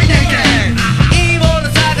すハイネケンいいもの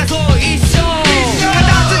探そう一緒片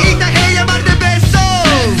付いた部屋まるで別荘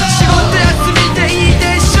仕事休みでいい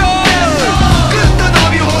でしょぐっと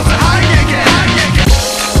飲み干すハイネケン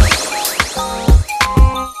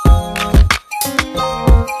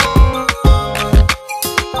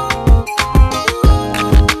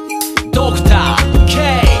ドクター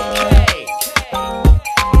K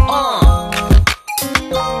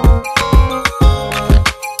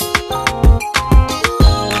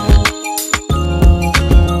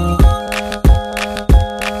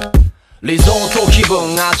理想と気分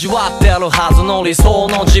味わってるはずの理想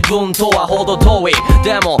の自分とは程遠い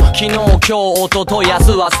でも昨日今日一昨日明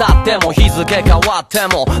日明後日も日付変わって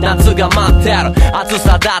も夏が待ってる暑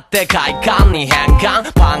さだって快感に変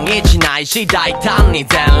換パン1ないし大胆に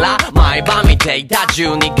全裸毎晩見ていた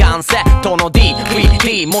12巻セットの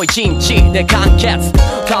DVD もう1日で完結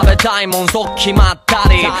食べたいもんそう決まった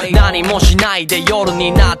り何もしないで夜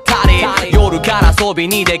になったり夜から遊び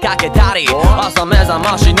に出かけたり朝目覚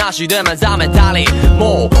ましなしで目覚めたり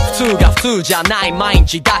もう普通が普通じゃない毎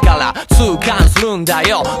日だから痛感するんだ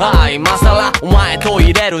よああ今さらお前と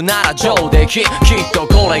入れるなら上出来きっと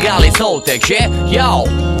これが理想的 Yo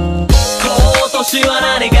今年は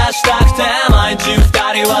何がしたくて毎日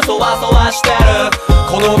二人はそわそわしてる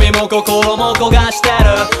好みも心も焦がしてる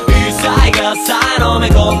一切がさえ飲み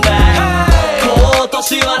込んで今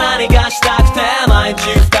年は何がしたくて毎日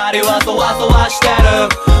二人はそわそわして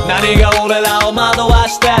る何が俺らを惑わ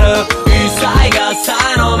してる一切がさ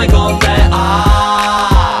え飲み込んで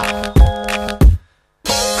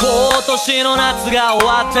今年の夏が終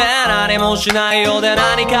わって何もしないようで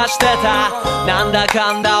何かしてたなんだ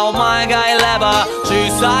かんだお前がいれば小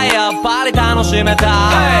さいやっぱり楽しめ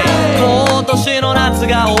た、今年の夏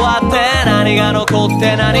が終わって何が残っ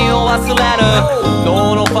て何を忘れる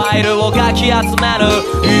脳のファイルをかき集める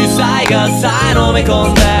一切がさえ飲み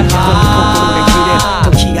込んで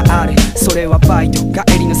時があるそれはバイト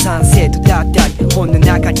帰りのサンセットだったり本の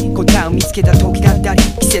中に答えを見つけた時だったり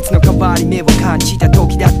季節の変わり目を感じた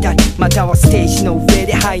時だったりまたはステージの上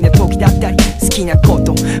でハイな時だったり好きなこ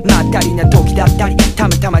とまったりな時だったりた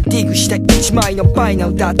またまディグした一枚のバイナ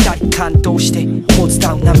ルだったり感動して持つ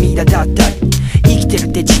たう涙だったり生きてる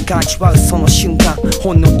って実感味わうその瞬間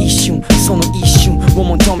ほんの一瞬その一瞬を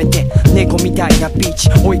求めて猫みたいなビーチ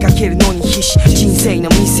追いかけるのに必死人生の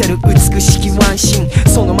見せる美しきワンシーン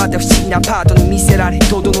そのまた不思議なパートに見せられ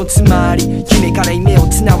とどのつまり夢から夢を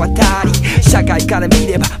綱渡あり社会から見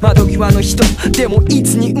れば窓際の人でもい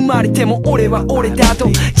つに生まれても俺は俺だと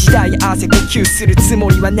時代汗呼吸するつも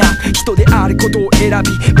りはなく人であることを選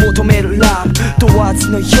び求めるラブ問わず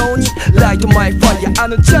のようにライトマイファイヤ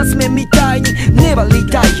ージャスミンみたいに粘り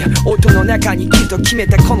たい音の中にきっと決め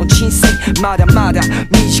たこの人生まだまだ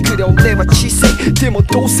未熟で俺は小さいでも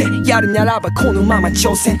どうせやるならばこのまま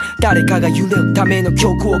挑戦誰かが揺れるための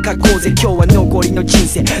曲を書こうぜ今日は残りの人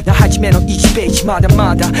生の初めの1ページまだ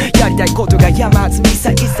まだやりたいことが山積みさ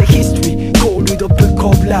It's a history cold book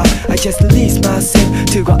of love I just release myself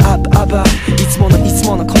to go up up いつも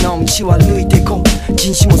のこの道を歩いてこう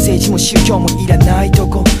人種も政治も宗教もいらないと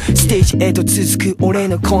こステージへと続く俺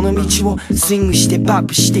のこの道をスイングしてバッ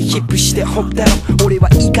プしてヒップしてホップだろ俺は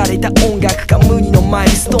イカれた音楽が無二のマイ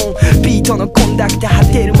ルストーンビートのコンダクター果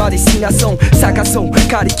てるまでシンガソン探そう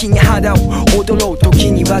枯れ木に肌を踊ろう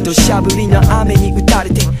時には土砂降りの雨に打たれ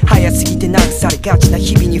て早すぎて流されがちな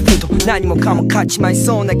日々にふと何もかも勝ちまい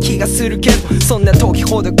そうな気がするけどそんな時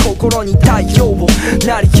ほど心に太陽を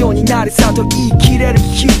なるようになるさと言い切れる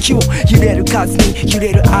勇気を揺れる数に揺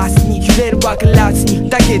れる明日に揺れる分からずに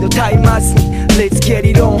だけど絶えますに Let's get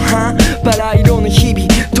it on バラ色の日々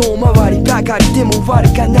遠回りばかりでも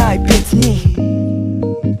悪かない別に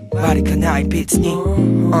悪かない別に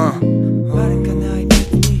悪かない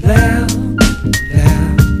別に Love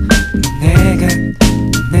내가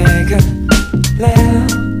Love 내가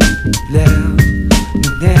Love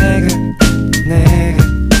내가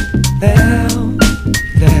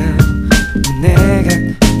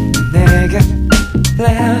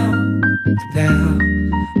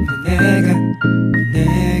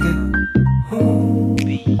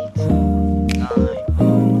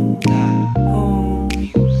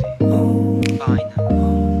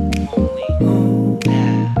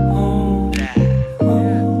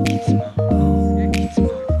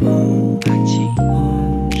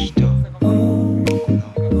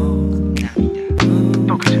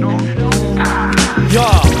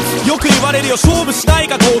よく言われるよ勝負しない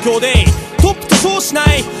か東京でトップと勝しな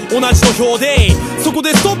い同じ土俵でそこ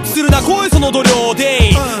でストップするな恋その度量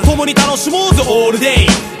で共に楽しもうぜオールデイ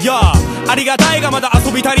ありがたいがまだ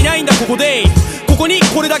遊び足りないんだここでここに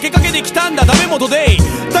これだけかけてきたんだダメ元で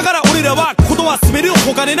だから俺らはことは滑る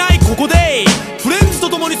他でないここでフレンズと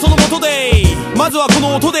共にその元でまずはこ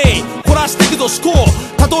の音で凝らしてくぞ思考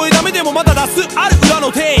たとえダメでもまだ出すある裏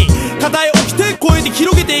の手肩へ起きて声で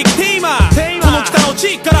広げていくテーマこの北の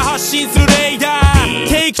地から発信するレーダー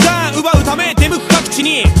テイクターン奪うため出向く各地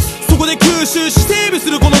にそこで吸収しセーブす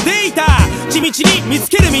るこのデータ地道に見つ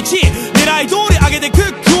ける道狙い通り上げてく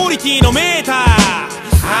クオリティのメーター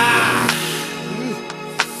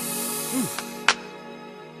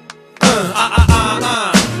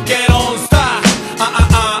Get on stop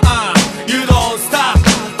You don't stop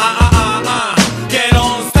Get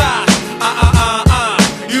on stop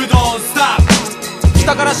You don't stop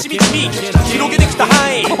北からしみじみ広げてきた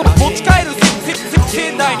範囲持ち帰る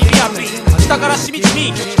仙台にリアル北からしみじ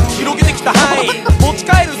み広げてきた範囲持ち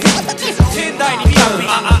帰る仙台にリアル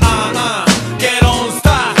Get on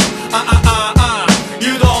stop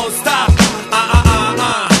You don't stop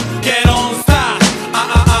Get on stop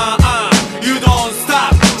You don't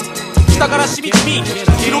stop 北からしみじみ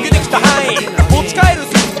広げてきた範囲持ち帰る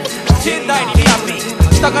仙台にリアル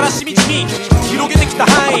北からしみじみ広げてきた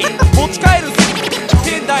範囲持ち帰る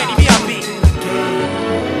仙台にリアル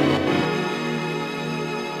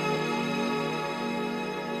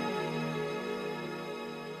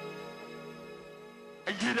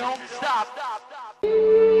You don't stop.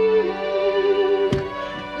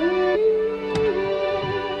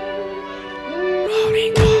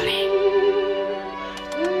 Rolling, rolling,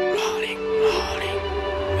 rolling, rolling,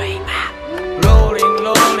 way up. Rolling,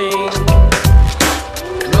 rolling,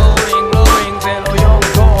 rolling, rolling,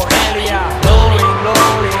 045 area. Rolling,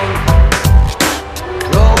 rolling,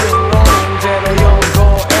 rolling, rolling,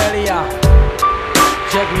 045 area.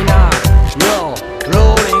 Check me now, yo.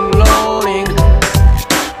 Rolling, rolling.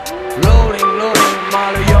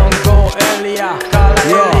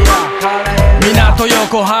港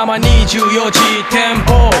横浜24時店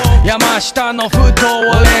舗山下のふとオ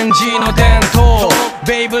レンジの伝統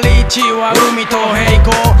ベイブリッジは海と平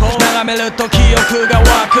行眺めると記憶が湧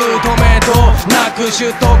く止めとなく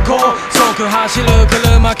首都高速走る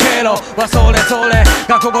車経路はそれぞれ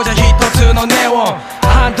がここじゃ一つのネオン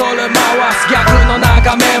ハンドル回す逆の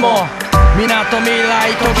眺めも港未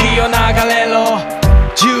来時を流れろ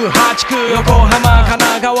18区横浜神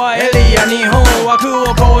奈川エリア日本枠を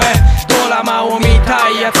越えドラマを見た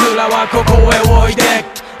い奴らはここへおいで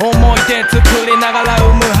思い出作りながら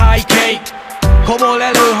生む背景こぼ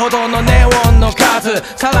れるほどのネオンの数、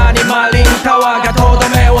さらにマリンタワーがとど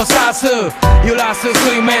めを刺す。揺らす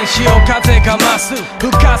水面潮風が増す。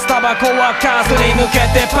ふかすタバコは数に抜け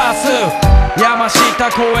てパス。山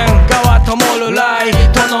下公園側ともるライ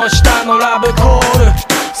トの下のラブコール。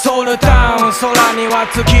ソウルタウン空には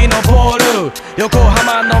月のボール。横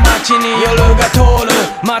浜の街に夜が通る。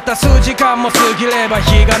また数時間も過ぎれば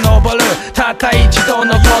日が昇る。たった一度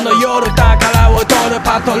のこの夜だから踊る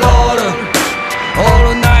パトロール。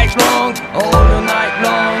All night long, all night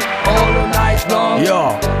long, all night long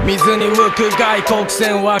Yo 水に浮く外国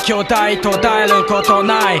船は巨大と絶えること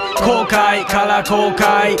ない。航海から航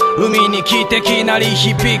海、海に来てきなり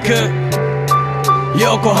響く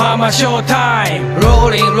横浜ショータイム。ロー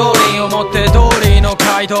リンローリン表通りの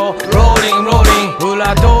街道。ローリンローリン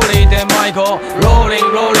裏通りで迷子。ローリン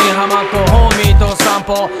ローリン浜子ホーミーと散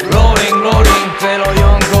歩。ローリンローリン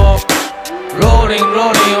045。ローリン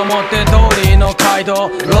ローリン表通りの街道。ロ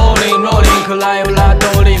ーリンローリン暗い裏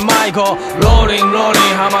通り迷子。ローリンローリン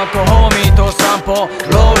浜子ホーミーと散歩。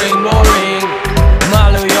ローリンローリン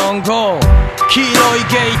丸45。黄色い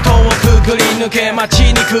ゲートをくぐり抜け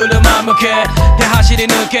街に車向けて走り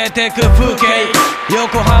抜けてく風景。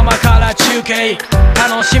横浜から中継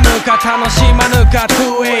楽しむか楽しまぬか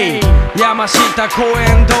 2way 山下公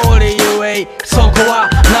園通り UA そこは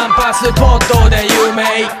ナンパスポットで有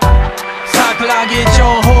名。桜木町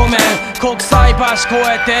方面国際橋越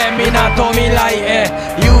えてみなとみらいへ。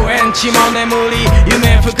遊園地も眠り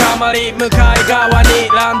夢深まり向かい側に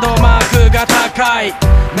ランドマークが高い。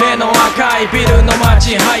目の赤いビルの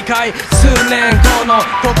街徘徊。数年後の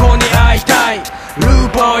ここに会いたい。ルー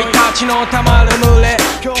ボーイたちのたまる群れ。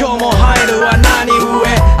今日も入るは何故。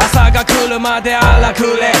朝が来るまで荒く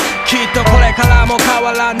れ。きっとこれからも変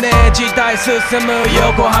わらねえ時代進む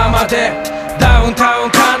横浜で。ダウンタウ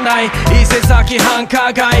ン館内伊勢崎繁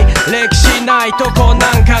華街。歴史ないとこ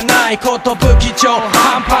なんかない。寿町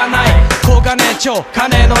半端ない。小金町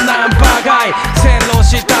金のナンパ街。線路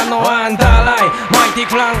下のアンダーライン。マイティ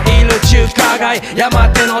クランいる中華街。山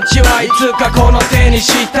手の地はいつかこの手に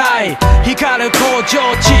したい。光る工場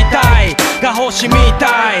地帯が星み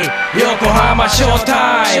たい。横浜ショー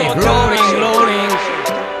タイム。ローリンローリン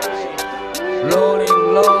ローリ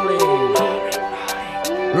ンローリン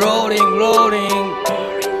ローリンローリン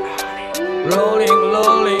ローリンロ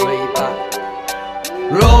ーリン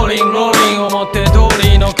ローリンローリン表通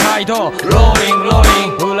りの街道。ローリンロー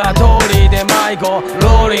リン裏通りで迷子。ロ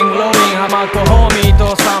ーリンローリン浜子ホーミー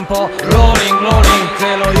と散歩。ローリンローリン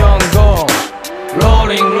045。ロー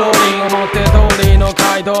リンローリン表通りの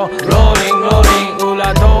街道。ローリンローリン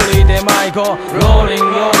裏通りで迷子。ローリンロ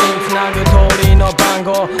ーリンつなぐ通りの番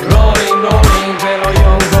号。ローリンローリン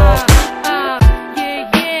045。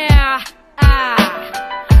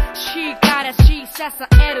支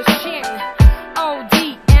えるシーン OD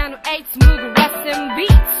m.A.A.d 紡ぐレッスンビー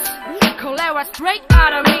ツ。これはストレートア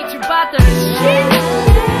ウトミーチバトルシー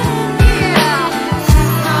ン。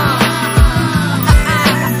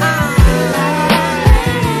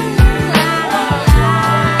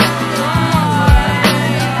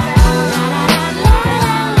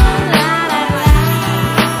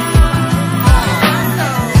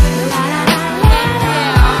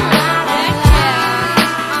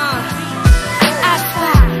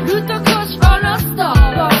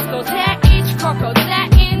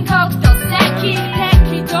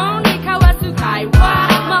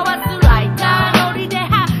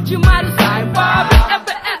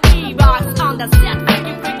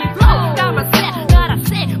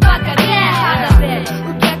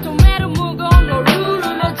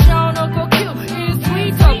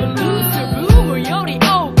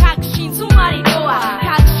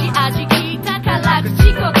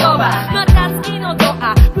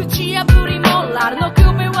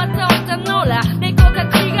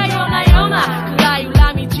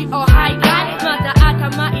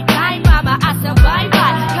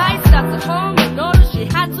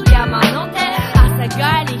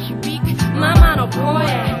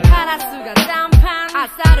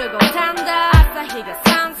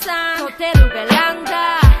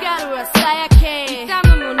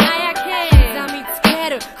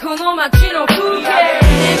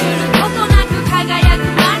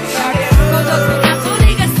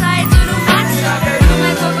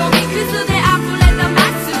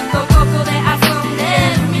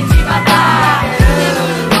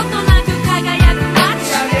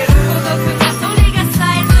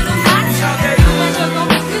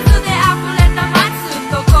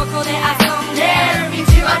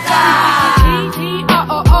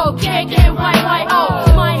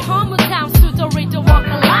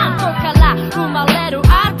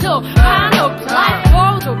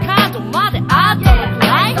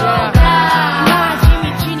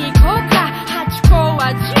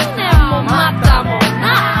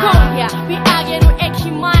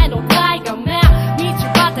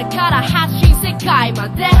から発信世界ま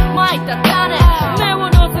で撒いた種目を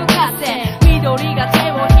覗かせ緑が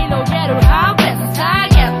手を広げるハーベストタ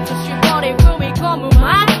ーゲット絞り踏み込む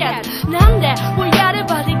マーケットなんでをやれ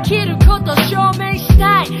ばできること証明し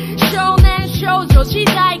たい少年少女時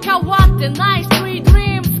代変わってないストリートドリ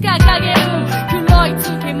ームス掲げる黒い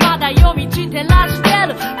月まだ夜道照らして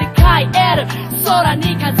るでかい L 空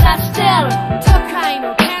にかざしてる都会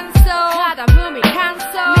の喧騒ただ無味乾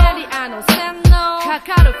燥メディアの洗脳か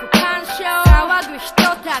かる不干渉騒ぐ人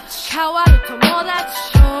たち変わる友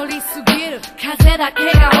達通り過ぎる風だけ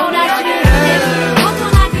が